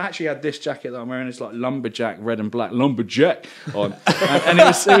love that. I actually had this jacket that I'm wearing. It's like lumberjack, red and black lumberjack on. and it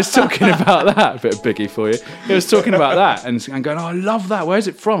was talking about that. A bit of Biggie for you. He was talking about that and going, oh, I love that. Where's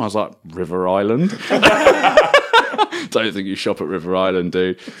it from? I was like, River Island. Don't think you shop at River Island,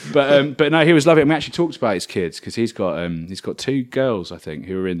 dude. But no, he was loving it. And we actually talked about his kids because he's got 2 girls, I think,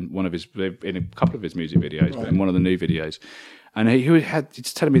 who are in in a couple of his music videos, but in one of the new videos. And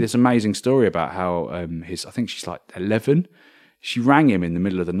he's telling me this amazing story about how I think she's like 11. She rang him in the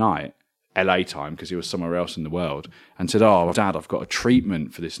middle of the night, LA time, because he was somewhere else in the world, and said, "Oh, Dad, I've got a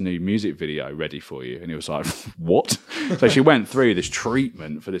treatment for this new music video ready for you." And he was like, "What?" So she went through this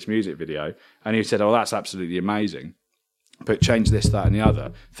treatment for this music video, and he said, "Oh, that's absolutely amazing. But change this, that, and the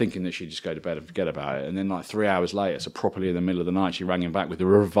other," thinking that she'd just go to bed and forget about it. And then like 3 hours later, so properly in the middle of the night, she rang him back with a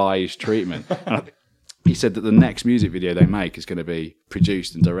revised treatment. And he said that the next music video they make is going to be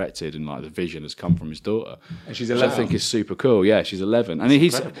produced and directed, and like the vision has come from his daughter. And she's 11. Which I think is super cool. Yeah, she's 11. I mean,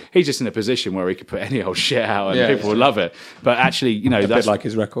 he's just in a position where he could put any old shit out and people will love it. But actually, you know, that's bit like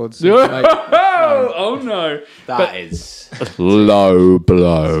his records. Oh no, That is low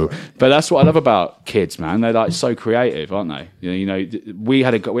blow. But that's what I love about kids, man. They're like so creative, aren't they? You know, we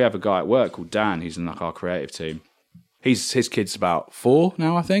have a guy at work called Dan. He's in like our creative team. His kid's about 4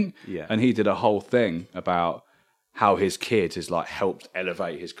 now, I think. Yeah. And he did a whole thing about how his kid has like helped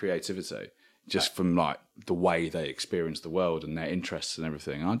elevate his creativity just from like the way they experience the world and their interests and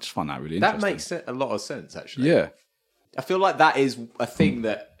everything. I just find that really interesting. That makes a lot of sense, actually. Yeah. I feel like that is a thing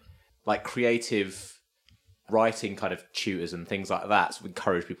that like creative writing kind of tutors and things like that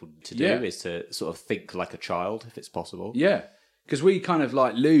encourage people to do, is to sort of think like a child if it's possible. Yeah. Because we kind of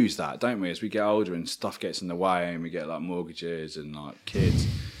like lose that, don't we? As we get older and stuff gets in the way and we get like mortgages and like kids,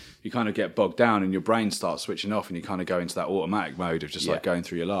 you kind of get bogged down and your brain starts switching off and you kind of go into that automatic mode of just like going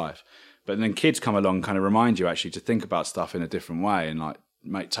through your life. But then kids come along and kind of remind you actually to think about stuff in a different way and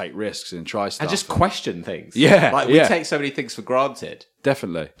like take risks and try stuff. And just question things. Yeah. Like we take so many things for granted.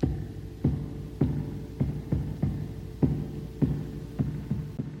 Definitely.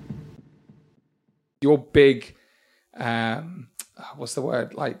 Your big, what's the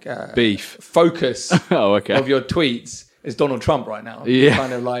word? Like beef focus okay. of your tweets is Donald Trump right now. Yeah.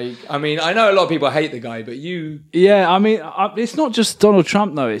 Kind of like, I mean, I know a lot of people hate the guy, but you... Yeah, I mean, it's not just Donald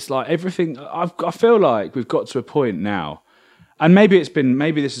Trump though. It's like everything. I feel like we've got to a point now, and maybe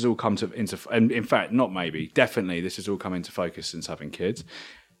this has all come into, and in fact, not maybe, definitely, this has all come into focus since having kids.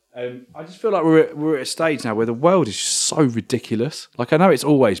 I just feel like we're at a stage now where the world is just so ridiculous. Like I know it's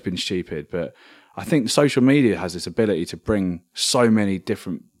always been stupid, but I think social media has this ability to bring so many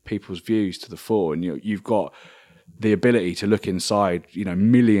different people's views to the fore, and you've got the ability to look inside, you know,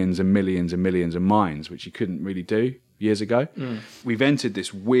 millions and millions and millions of minds, which you couldn't really do years ago. We've entered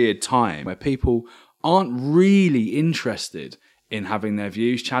this weird time where people aren't really interested in having their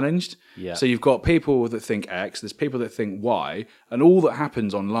views challenged. Yeah. So you've got people that think X, there's people that think Y, and all that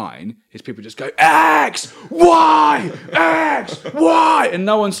happens online is people just go X, Y, X, Y, and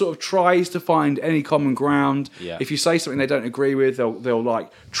no one sort of tries to find any common ground. Yeah. If you say something they don't agree with, they'll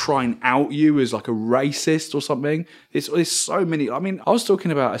like try and out you as like a racist or something. There's so many. I mean, I was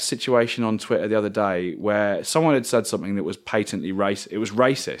talking about a situation on Twitter the other day where someone had said something that was patently racist. It was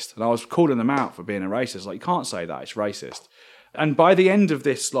racist, and I was calling them out for being a racist. Like, you can't say that, it's racist. And by the end of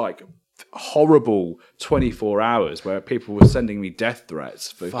this, like, horrible 24 hours where people were sending me death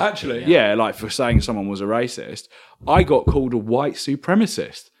threats for like for saying someone was a racist, I got called a white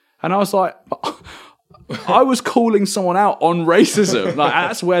supremacist. And I was like, I was calling someone out on racism. Like,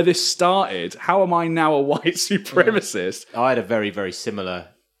 that's where this started. How am I now a white supremacist? I had a very, very similar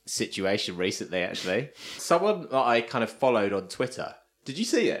situation recently, actually. Someone that I kind of followed on Twitter. Did you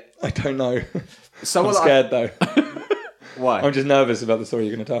see it? I don't know. Someone I'm scared though. Why? I'm just nervous about the story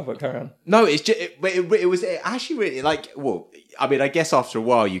you're going to tell, but carry on. No, it's just it was actually really like. Well, I mean, I guess after a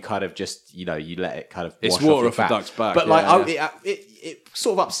while you kind of just you let it kind of. It's wash water off off a duck's back. But like, it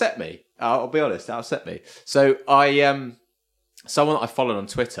sort of upset me. I'll be honest, it upset me. So someone that I followed on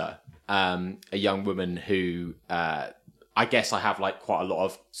Twitter, a young woman who I guess I have like quite a lot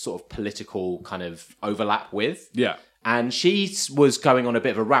of sort of political kind of overlap with. Yeah. And she was going on a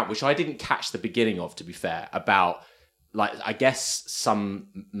bit of a rant, which I didn't catch the beginning of, to be fair, about. Like, I guess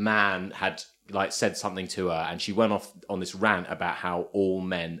some man had like said something to her and she went off on this rant about how all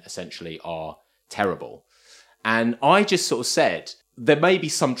men essentially are terrible. And I just sort of said, there may be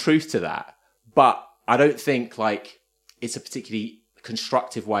some truth to that, but I don't think like it's a particularly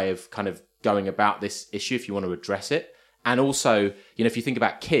constructive way of kind of going about this issue if you want to address it. And also, if you think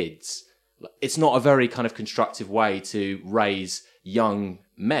about kids, it's not a very kind of constructive way to raise young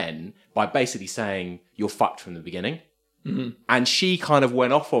men by basically saying you're fucked from the beginning. Mm-hmm. And she kind of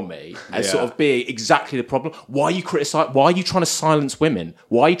went off on me as sort of being exactly the problem. Why are you criticizing? Why are you trying to silence women?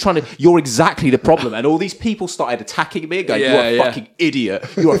 Why are you trying to? You're exactly the problem. And all these people started attacking me and going, "You're a fucking idiot.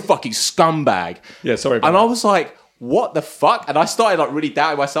 You're a fucking scumbag." Yeah, sorry. And I was like, "What the fuck?" And I started like really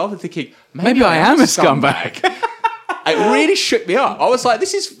doubting myself and thinking, maybe I am a scumbag. It really shook me up. I was like,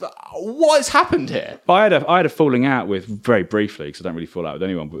 what has happened here? I had a falling out with, very briefly, because I don't really fall out with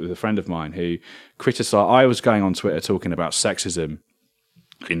anyone, but with a friend of mine who criticised, I was going on Twitter talking about sexism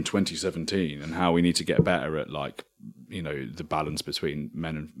in 2017 and how we need to get better at like, the balance between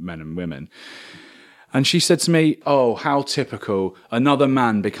men and women. And she said to me, "Oh, how typical, another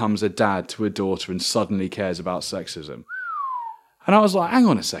man becomes a dad to a daughter and suddenly cares about sexism." And I was like, hang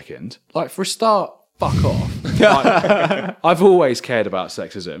on a second. Like, for a start, fuck off. Like, I've always cared about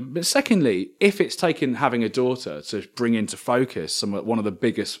sexism. But secondly, if it's taken having a daughter to bring into focus one of the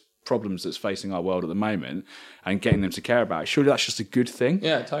biggest problems that's facing our world at the moment and getting them to care about it, surely that's just a good thing.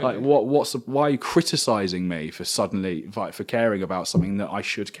 Yeah, totally. Like, why are you criticising me for for caring about something that I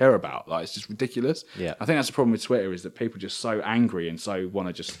should care about? Like, it's just ridiculous. Yeah. I think that's the problem with Twitter, is that people are just so angry and so want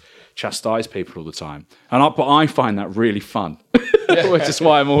to just chastise people all the time. But I find that really fun. Which is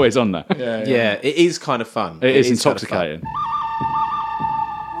why I'm always on there. Yeah, it is kind of fun. It is intoxicating.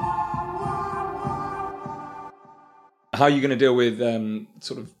 How are you going to deal with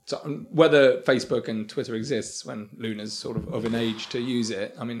whether Facebook and Twitter exists when Luna's sort of an age to use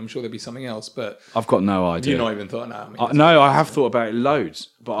it? I mean, I'm sure there'll be something else, but I've got no idea. You've not even thought now. No, I have thought about it loads,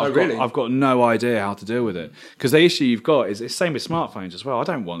 but I've got no idea how to deal with it. Because the issue you've got is it's the same with smartphones as well. I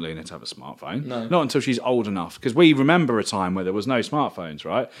don't want Luna to have a smartphone. No. Not until she's old enough. Because we remember a time where there was no smartphones,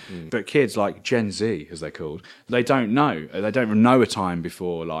 right? But kids like Gen Z, as they're called, they don't know. They don't know a time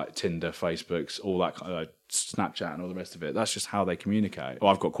before like Tinder, Facebooks, all that kind of Snapchat and all the rest of it. That's just how they communicate. Well,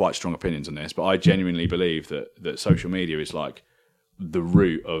 I've got quite strong opinions on this, but I genuinely believe that social media is like the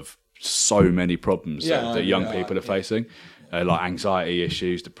root of so many problems that young people are facing. Like anxiety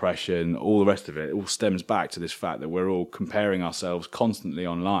issues, depression, all the rest of it. It all stems back to this fact that we're all comparing ourselves constantly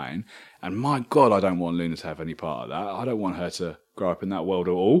online. And my God, I don't want Luna to have any part of that. I don't want her to grow up in that world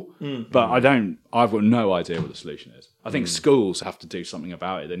at all. But I've got no idea what the solution is. I think schools have to do something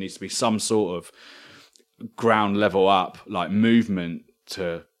about it. There needs to be some sort of ground level up, like movement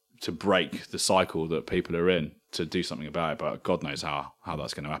to break the cycle that people are in, to do something about it. But God knows how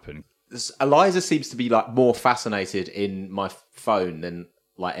that's going to happen. Eliza seems to be like more fascinated in my phone than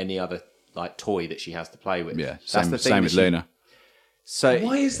like any other like toy that she has to play with. Yeah, that's the thing same with Luna. So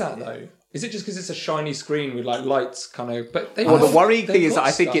why is that though? Is it just because it's a shiny screen with like lights kind of? But the worrying thing is that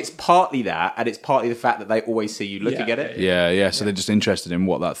I think it's partly that, and it's partly the fact that they always see you looking at it. Yeah. So they're just interested in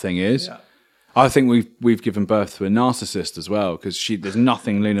what that thing is. Yeah. I think we've given birth to a narcissist as well, because there's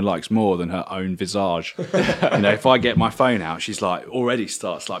nothing Luna likes more than her own visage. If I get my phone out, she's like already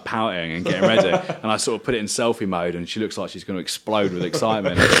starts like pouting and getting ready, and I sort of put it in selfie mode, and she looks like she's going to explode with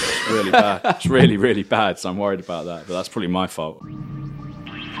excitement. It's really bad. It's really, really bad. So I'm worried about that, but that's probably my fault.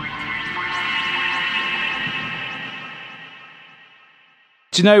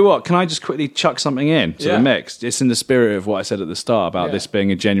 Do you know what? Can I just quickly chuck something in to the mix? It's in the spirit of what I said at the start about this being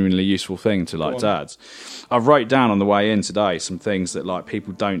a genuinely useful thing to like dads. I wrote down on the way in today some things that like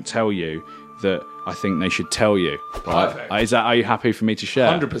people don't tell you that I think they should tell you. Right? Are you happy for me to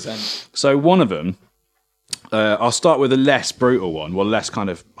share? 100%. So one of them, I'll start with a less brutal one, less kind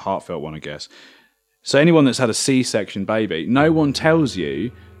of heartfelt one, I guess. So anyone that's had a C-section baby, no one tells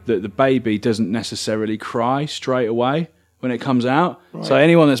you that the baby doesn't necessarily cry straight away when it comes out. Right. So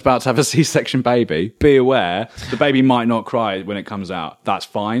anyone that's about to have a C-section baby, be aware the baby might not cry when it comes out. That's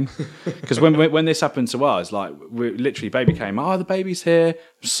fine. Because when this happened to us, like literally baby came, the baby's here,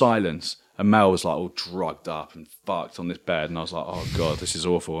 silence. And Mel was like all drugged up and fucked on this bed, and I was like, oh God, this is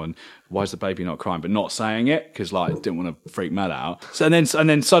awful. And why is the baby not crying? But not saying it, because like didn't want to freak Mel out. So and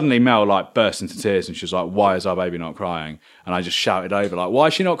then suddenly Mel like burst into tears, and she was like, why is our baby not crying? And I just shouted over like, why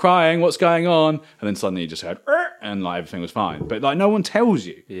is she not crying? What's going on? And then suddenly you just heard, and like everything was fine. But like no one tells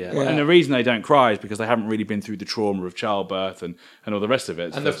you. Yeah. And the reason they don't cry is because they haven't really been through the trauma of childbirth and all the rest of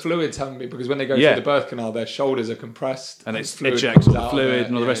it. And the fluids haven't been, because when they go through the birth canal, their shoulders are compressed. And it ejects all the fluid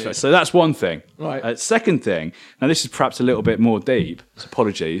and all the rest of it. So that's one thing. Right. Second thing, now this is perhaps a little bit more deep. So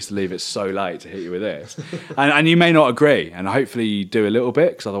apologies to leave it so late to hit you with this. and you may not agree, and hopefully you do a little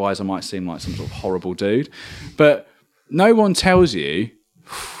bit, because otherwise I might seem like some sort of horrible dude. But no one tells you,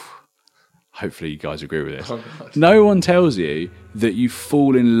 hopefully you guys agree with this, no one tells you that you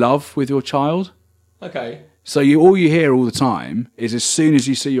fall in love with your child. Okay. So all you hear all the time is as soon as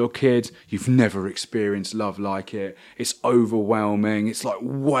you see your kid, you've never experienced love like it. It's overwhelming. It's like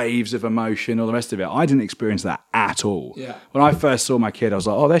waves of emotion, all the rest of it. I didn't experience that at all. Yeah. When I first saw my kid, I was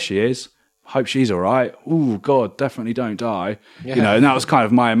like, oh, there she is. Hope she's all right. Oh, God, definitely don't die. Yeah. And that was kind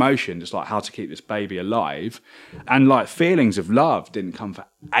of my emotion, just like how to keep this baby alive. And like feelings of love didn't come for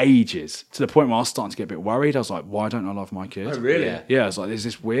ages, to the point where I was starting to get a bit worried. I was like, why don't I love my kid? Oh, really? Yeah, I was like, is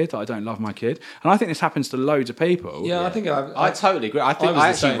this weird that I don't love my kid? And I think this happens to loads of people. Yeah, I think I totally agree. I think I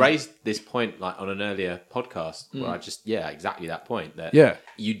actually raised this point like on an earlier podcast where I just, exactly that point. That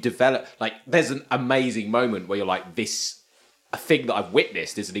you develop, like, there's an amazing moment where you're like, a thing that I've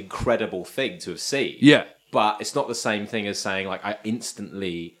witnessed is an incredible thing to have seen. Yeah. But it's not the same thing as saying, like, I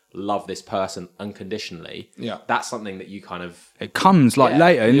instantly love this person unconditionally. Yeah. That's something that you kind of... It comes, like,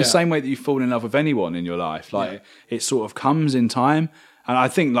 later, in the same way that you fall in love with anyone in your life. Like, it sort of comes in time. And I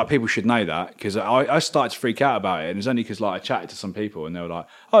think like people should know that, because I started to freak out about it, and it was only because like I chatted to some people and they were like,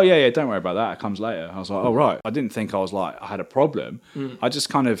 "Oh yeah, don't worry about that. It comes later." I was like, "Oh right." I didn't think I had a problem. I just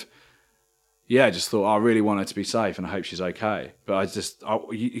kind of just thought I really want her to be safe and I hope she's okay. But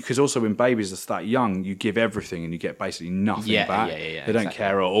because also when babies are that young, you give everything and you get basically nothing back. They don't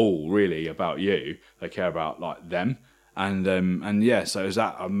care at all really about you. They care about like them. And so it was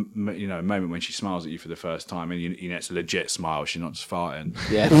that moment when she smiles at you for the first time, and it's a legit smile. She's not just farting.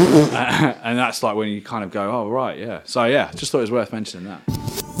 Yeah. And that's like when you kind of go, oh right, yeah. So yeah, just thought it was worth mentioning that.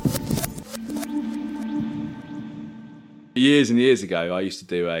 Years and years ago, I used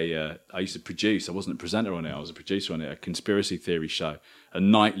to produce. I wasn't a presenter on it. I was a producer on it. A conspiracy theory show, a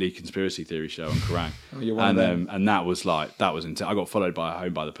nightly conspiracy theory show on Kerrang. And that was intense. I got followed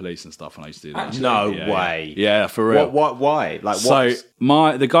home by the police and stuff when I used to do that. No way. Yeah, for real. Why? Like, so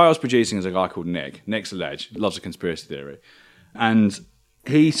the guy I was producing is a guy called Nick. Nick's a ledge. Loves a conspiracy theory, and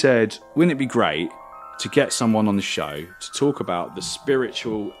he said, "Wouldn't it be great to get someone on the show to talk about the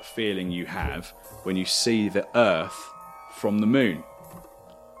spiritual feeling you have when you see the Earth from the moon?"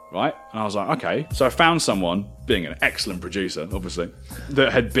 Right? And I was like, okay. So I found someone, being an excellent producer, obviously,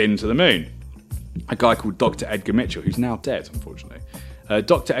 that had been to the moon. A guy called Dr. Edgar Mitchell, who's now dead, unfortunately.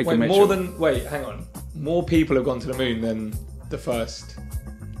 Dr. Edgar Mitchell. Hang on. More people have gone to the moon than the first,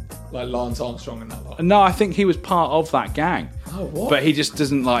 like Lance Armstrong and that lot. No, I think he was part of that gang. Oh, what? But he just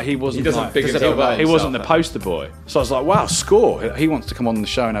doesn't like, he wasn't he wasn't the poster boy. So I was like, wow, score. He wants to come on the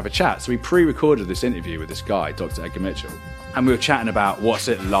show and have a chat. So we pre-recorded this interview with this guy, Dr. Edgar Mitchell. And we were chatting about what's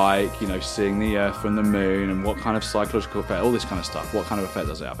it like, seeing the Earth from the moon, and what kind of psychological effect, all this kind of stuff. What kind of effect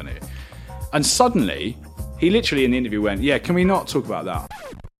does it have on you? And suddenly, he literally in the interview went, yeah, can we not talk about that?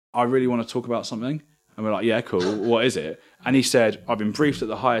 I really want to talk about something. And we're like, yeah, cool. What is it? And he said, I've been briefed at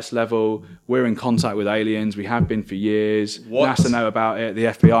the highest level. We're in contact with aliens. We have been for years. What? NASA know about it. The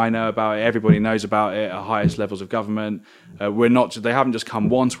FBI know about it. Everybody knows about it at highest levels of government. They haven't just come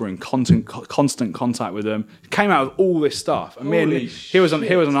once. We're in constant contact with them. Came out with all this stuff. And he was on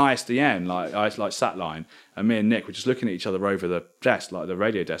ISDN, like sat line. And me and Nick were just looking at each other over the desk, like the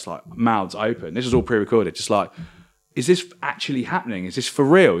radio desk, like mouths open. This was all pre-recorded, just like, is this actually happening? Is this for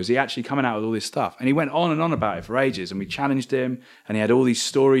real? Is he actually coming out with all this stuff? And he went on and on about it for ages, and we challenged him, and he had all these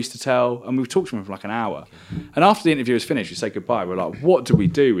stories to tell, and we talked to him for like an hour. And after the interview was finished, we said goodbye. We're like, what do we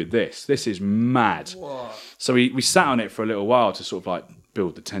do with this? This is mad. What? So we sat on it for a little while to sort of like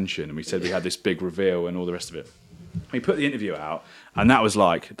build the tension, and we said we had this big reveal and all the rest of it. We put the interview out, and that was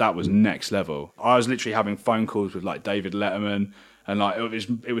next level. I was literally having phone calls with like David Letterman, and like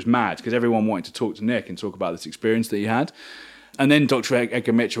it was mad because everyone wanted to talk to Nick and talk about this experience that he had. And then Dr.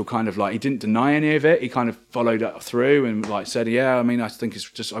 Edgar Mitchell kind of like, he didn't deny any of it. He kind of followed it through and like said, yeah, I mean, I think it's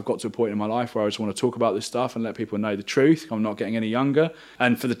just, I've got to a point in my life where I just want to talk about this stuff and let people know the truth. I'm not getting any younger.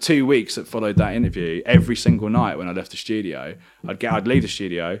 And for the 2 weeks that followed that interview, every single night when I left the studio, I'd leave the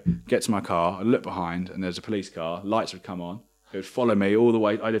studio, get to my car, I'd look behind, and there's a police car, lights would come on. It would follow me all the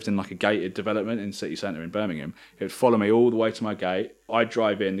way. I lived in like a gated development in city centre in Birmingham. It would follow me all the way to my gate. I'd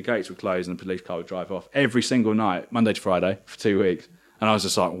drive in, the gates would close, and the police car would drive off every single night, Monday to Friday, for 2 weeks. And I was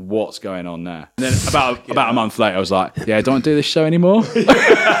just like, what's going on there? And then about a month later, I was like, yeah, I don't do this show anymore.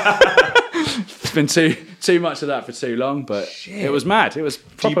 It's been too much of that for too long, but It was mad. It was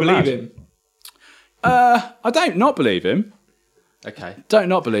proper mad. Do you believe him? I don't not believe him. Okay. Don't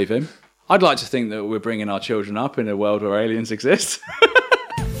not believe him. I'd like to think that we're bringing our children up in a world where aliens exist.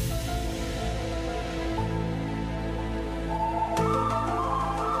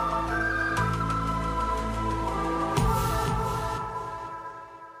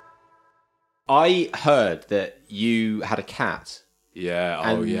 I heard that you had a cat. Yeah.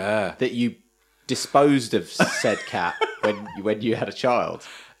 Oh, yeah. That you disposed of said cat when you had a child.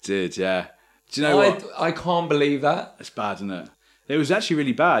 Did, yeah. Do you know what? I can't believe that. It's bad, isn't it? It was actually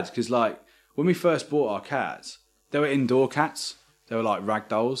really bad because, like, when we first bought our cats, they were indoor cats. They were like rag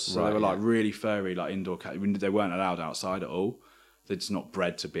dolls. So they were like really furry, like indoor cats. They weren't allowed outside at all. They're just not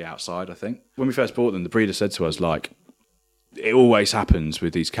bred to be outside, I think. When we first bought them, the breeder said to us, like, it always happens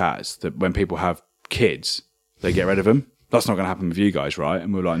with these cats that when people have kids, they get rid of them. That's not going to happen with you guys, right?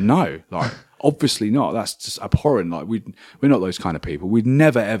 And we were like, no, like, obviously not. That's just abhorrent. Like, we're not those kind of people. We'd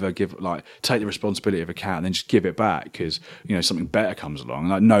never ever take the responsibility of a cat and then just give it back because, something better comes along.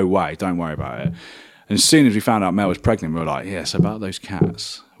 Like, no way, don't worry about it. And as soon as we found out Mel was pregnant, we were like, yes, about those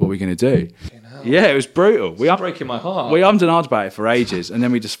cats, what are we going to do? Yeah, it was brutal. It's breaking my heart. We ummed and ahed about it for ages, and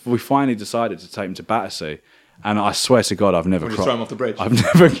then we finally decided to take him to Battersea. And I swear to God, I've never cried. You throw him off the bridge? I've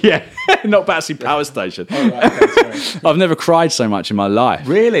never, not Battersea Power Station. Oh, right, okay, sorry. I've never cried so much in my life.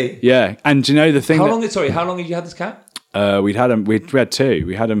 Really? Yeah. And do you know the thing? How long have you had this cat? We had 2.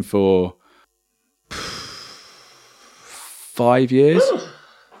 We had them for 5 years.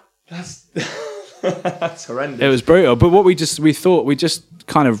 That's horrendous. It was brutal. But what we thought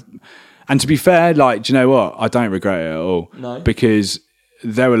kind of, and to be fair, like, do you know what? I don't regret it at all. No. Because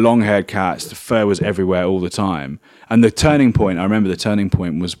they were long-haired cats. The fur was everywhere all the time. And the turning point, I remember the turning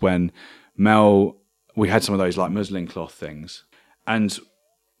point was when we had some of those like muslin cloth things, and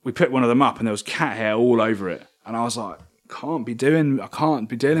we put one of them up and there was cat hair all over it. And I was like, I can't be dealing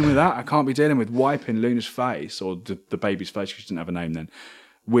with that. I can't be dealing with wiping Luna's face, or the baby's face, because she didn't have a name then,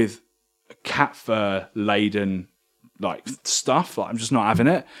 with cat fur laden like stuff. Like, I'm just not having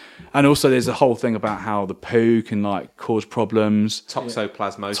it. And also there's a whole thing about how the poo can like cause problems.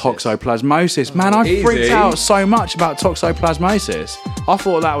 Toxoplasmosis. Man, I freaked out so much about toxoplasmosis. I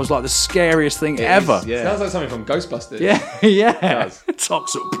thought that was like the scariest thing ever. Sounds like something from Ghostbusters. Yeah.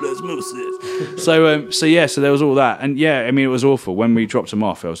 Toxoplasmosis. So there was all that. And yeah, I mean, it was awful. When we dropped them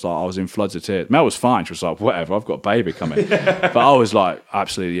off, it was like I was in floods of tears. Mel was fine. She was like, whatever, I've got a baby coming. But I was like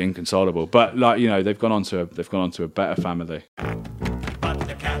absolutely inconsolable. But like, you know, they've gone on to a better family. But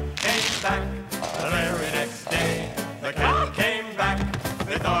the cat came back the very next day. The cat came back.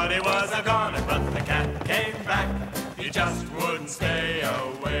 They thought he was a goner, but the cat came back. He just wouldn't stay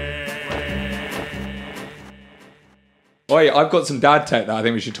away. Oi, I've got some dad tech that I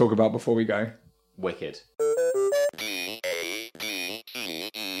think we should talk about before we go. Wicked.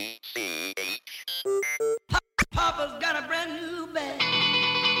 Papa's got a brand new bag.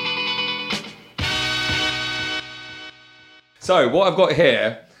 So what I've got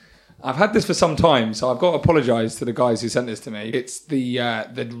here, I've had this for some time, so I've got to apologise to the guys who sent this to me. It's the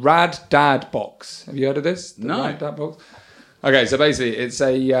Rad Dad box. Have you heard of this? No. Rad Dad box. Okay, so basically it's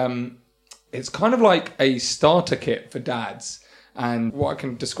it's kind of like a starter kit for dads, and what I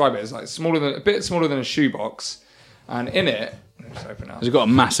can describe it as like a bit smaller than a shoebox, and in it. Just open up. Has it got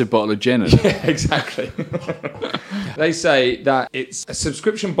a massive bottle of gin? Yeah, exactly. They say that it's a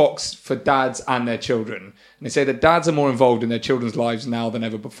subscription box for dads and their children. And they say that dads are more involved in their children's lives now than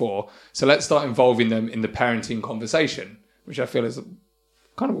ever before. So let's start involving them in the parenting conversation, which I feel is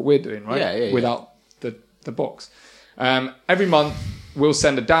kind of what we're doing, right? Yeah. Without the box. Every month, we'll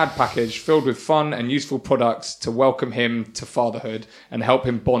send a dad package filled with fun and useful products to welcome him to fatherhood and help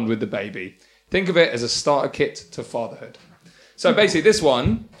him bond with the baby. Think of it as a starter kit to fatherhood. So basically this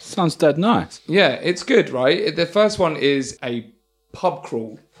one... Sounds dead nice. Yeah, it's good, right? The first one is a pub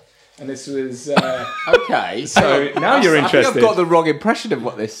crawl. And this was... Okay. So now you're interested. I think I've got the wrong impression of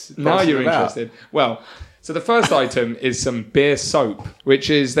what this Now you're about. interested. Well, so the first item is some beer soap,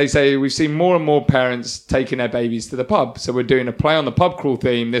 which is, they say, we've seen more and more parents taking their babies to the pub. So we're doing a play on the pub crawl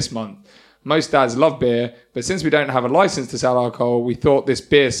theme this month. Most dads love beer, but since we don't have a license to sell alcohol, we thought this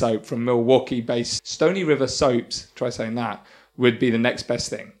beer soap from Milwaukee-based Stony River Soaps, try saying that, would be the next best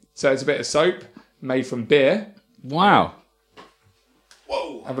thing. So it's a bit of soap made from beer. Wow.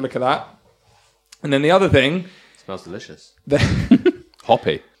 Whoa. Have a look at that. And then the other thing... Smells delicious.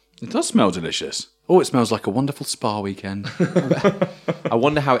 Hoppy. It does smell delicious. Oh, it smells like a wonderful spa weekend. I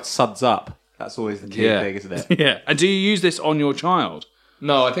wonder how it suds up. That's always the key thing, isn't it? Yeah. And do you use this on your child?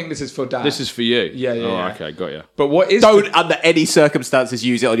 No, I think this is for dad. This is for you? Yeah. Okay, got you. But what is... Don't, under any circumstances,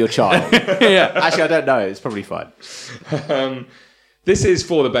 use it on your child. Yeah. Actually, I don't know. It's probably fine. This is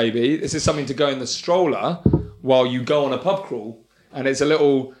for the baby. This is something to go in the stroller while you go on a pub crawl. And it's a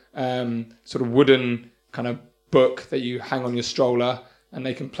little sort of wooden kind of book that you hang on your stroller, and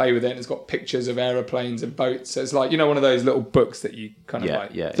they can play with it. And it's got pictures of aeroplanes and boats. So it's like, you know, one of those little books that you kind of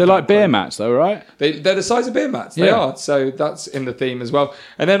like... Yeah. They're like beer mats though, right? They're the size of beer mats. They are. So that's in the theme as well.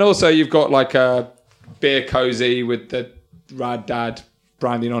 And then also you've got like a beer cozy with the Rad Dad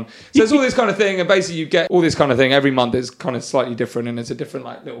branding on. So it's all this kind of thing. And basically you get all this kind of thing every month. It's kind of slightly different, and it's a different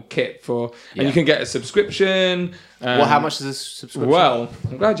like little kit for... And you can get a subscription. Well, how much is this subscription? Well,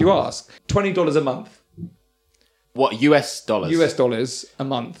 I'm glad you asked. $20 a month. What, US dollars? US dollars a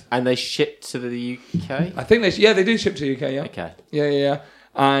month. And they ship to the UK? I think they do ship to the UK, yeah. Okay. Yeah.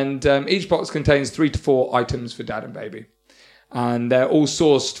 And each box contains 3 to 4 items for dad and baby. And they're all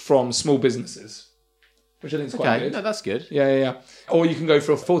sourced from small businesses, which I think is quite good. No, that's good. Yeah. Or you can go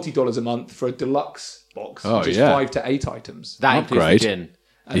for $40 a month for a deluxe box, which is 5 to 8 items. That includes the gin.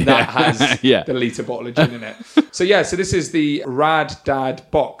 And that has the litre bottle of gin in it. So this is the Rad Dad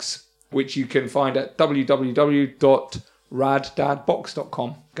box, which you can find at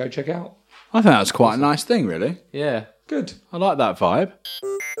www.raddadbox.com. Go check it out. I think that's quite a nice thing, really. Yeah. Good. I like that vibe.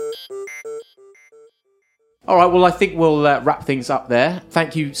 All right, well, I think we'll wrap things up there.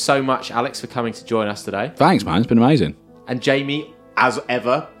 Thank you so much, Alex, for coming to join us today. Thanks, man. It's been amazing. And Jamie, as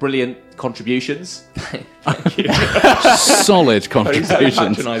ever, brilliant contributions. Thank you. Solid So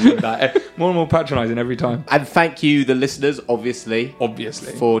contributions. patronising that. More and more patronising every time. And thank you, the listeners, obviously,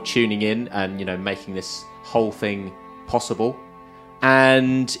 Obviously. for tuning in and, you know, making this whole thing possible.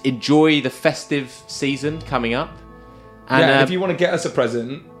 And enjoy the festive season coming up. And, and if you want to get us a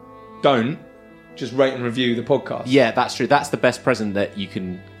present, don't. Just rate and review the podcast. Yeah, that's true. That's the best present that you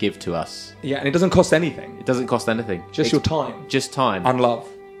can give to us. Yeah, and it doesn't cost anything. It doesn't cost anything. Just your time. Just time. And love.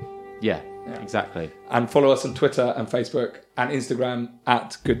 Yeah, exactly. And follow us on Twitter and Facebook and Instagram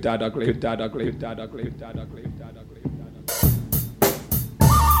at Good Dad Ugly. Good Dad Ugly. Good Dad Ugly. Good Dad Ugly. Good Dad Ugly. Good Dad Ugly.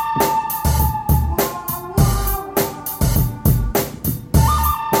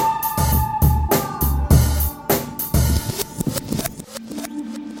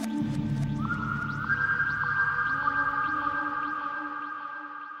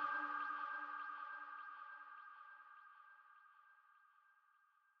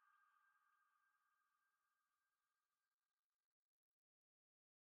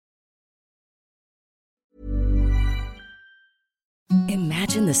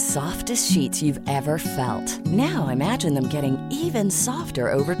 Imagine the softest sheets you've ever felt. Now imagine them getting even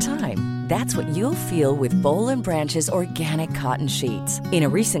softer over time. That's what you'll feel with Boll & Branch's organic cotton sheets. In a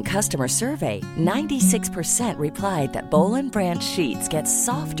recent customer survey, 96% replied that Boll & Branch sheets get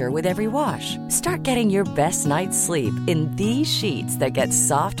softer with every wash. Start getting your best night's sleep in these sheets that get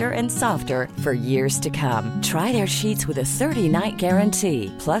softer and softer for years to come. Try their sheets with a 30-night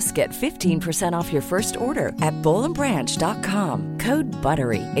guarantee. Plus, get 15% off your first order at bollandbranch.com. Code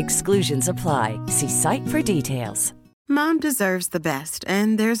BUTTERY. Exclusions apply. See site for details. Mom deserves the best,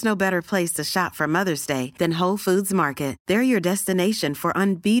 and there's no better place to shop for Mother's Day than Whole Foods Market. They're your destination for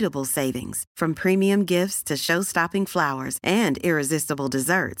unbeatable savings, from premium gifts to show-stopping flowers and irresistible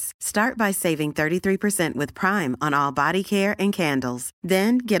desserts. Start by saving 33% with Prime on all body care and candles.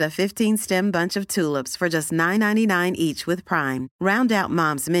 Then get a 15-stem bunch of tulips for just $9.99 each with Prime. Round out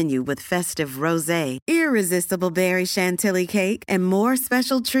Mom's menu with festive rosé, irresistible berry chantilly cake, and more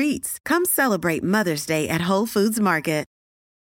special treats. Come celebrate Mother's Day at Whole Foods Market.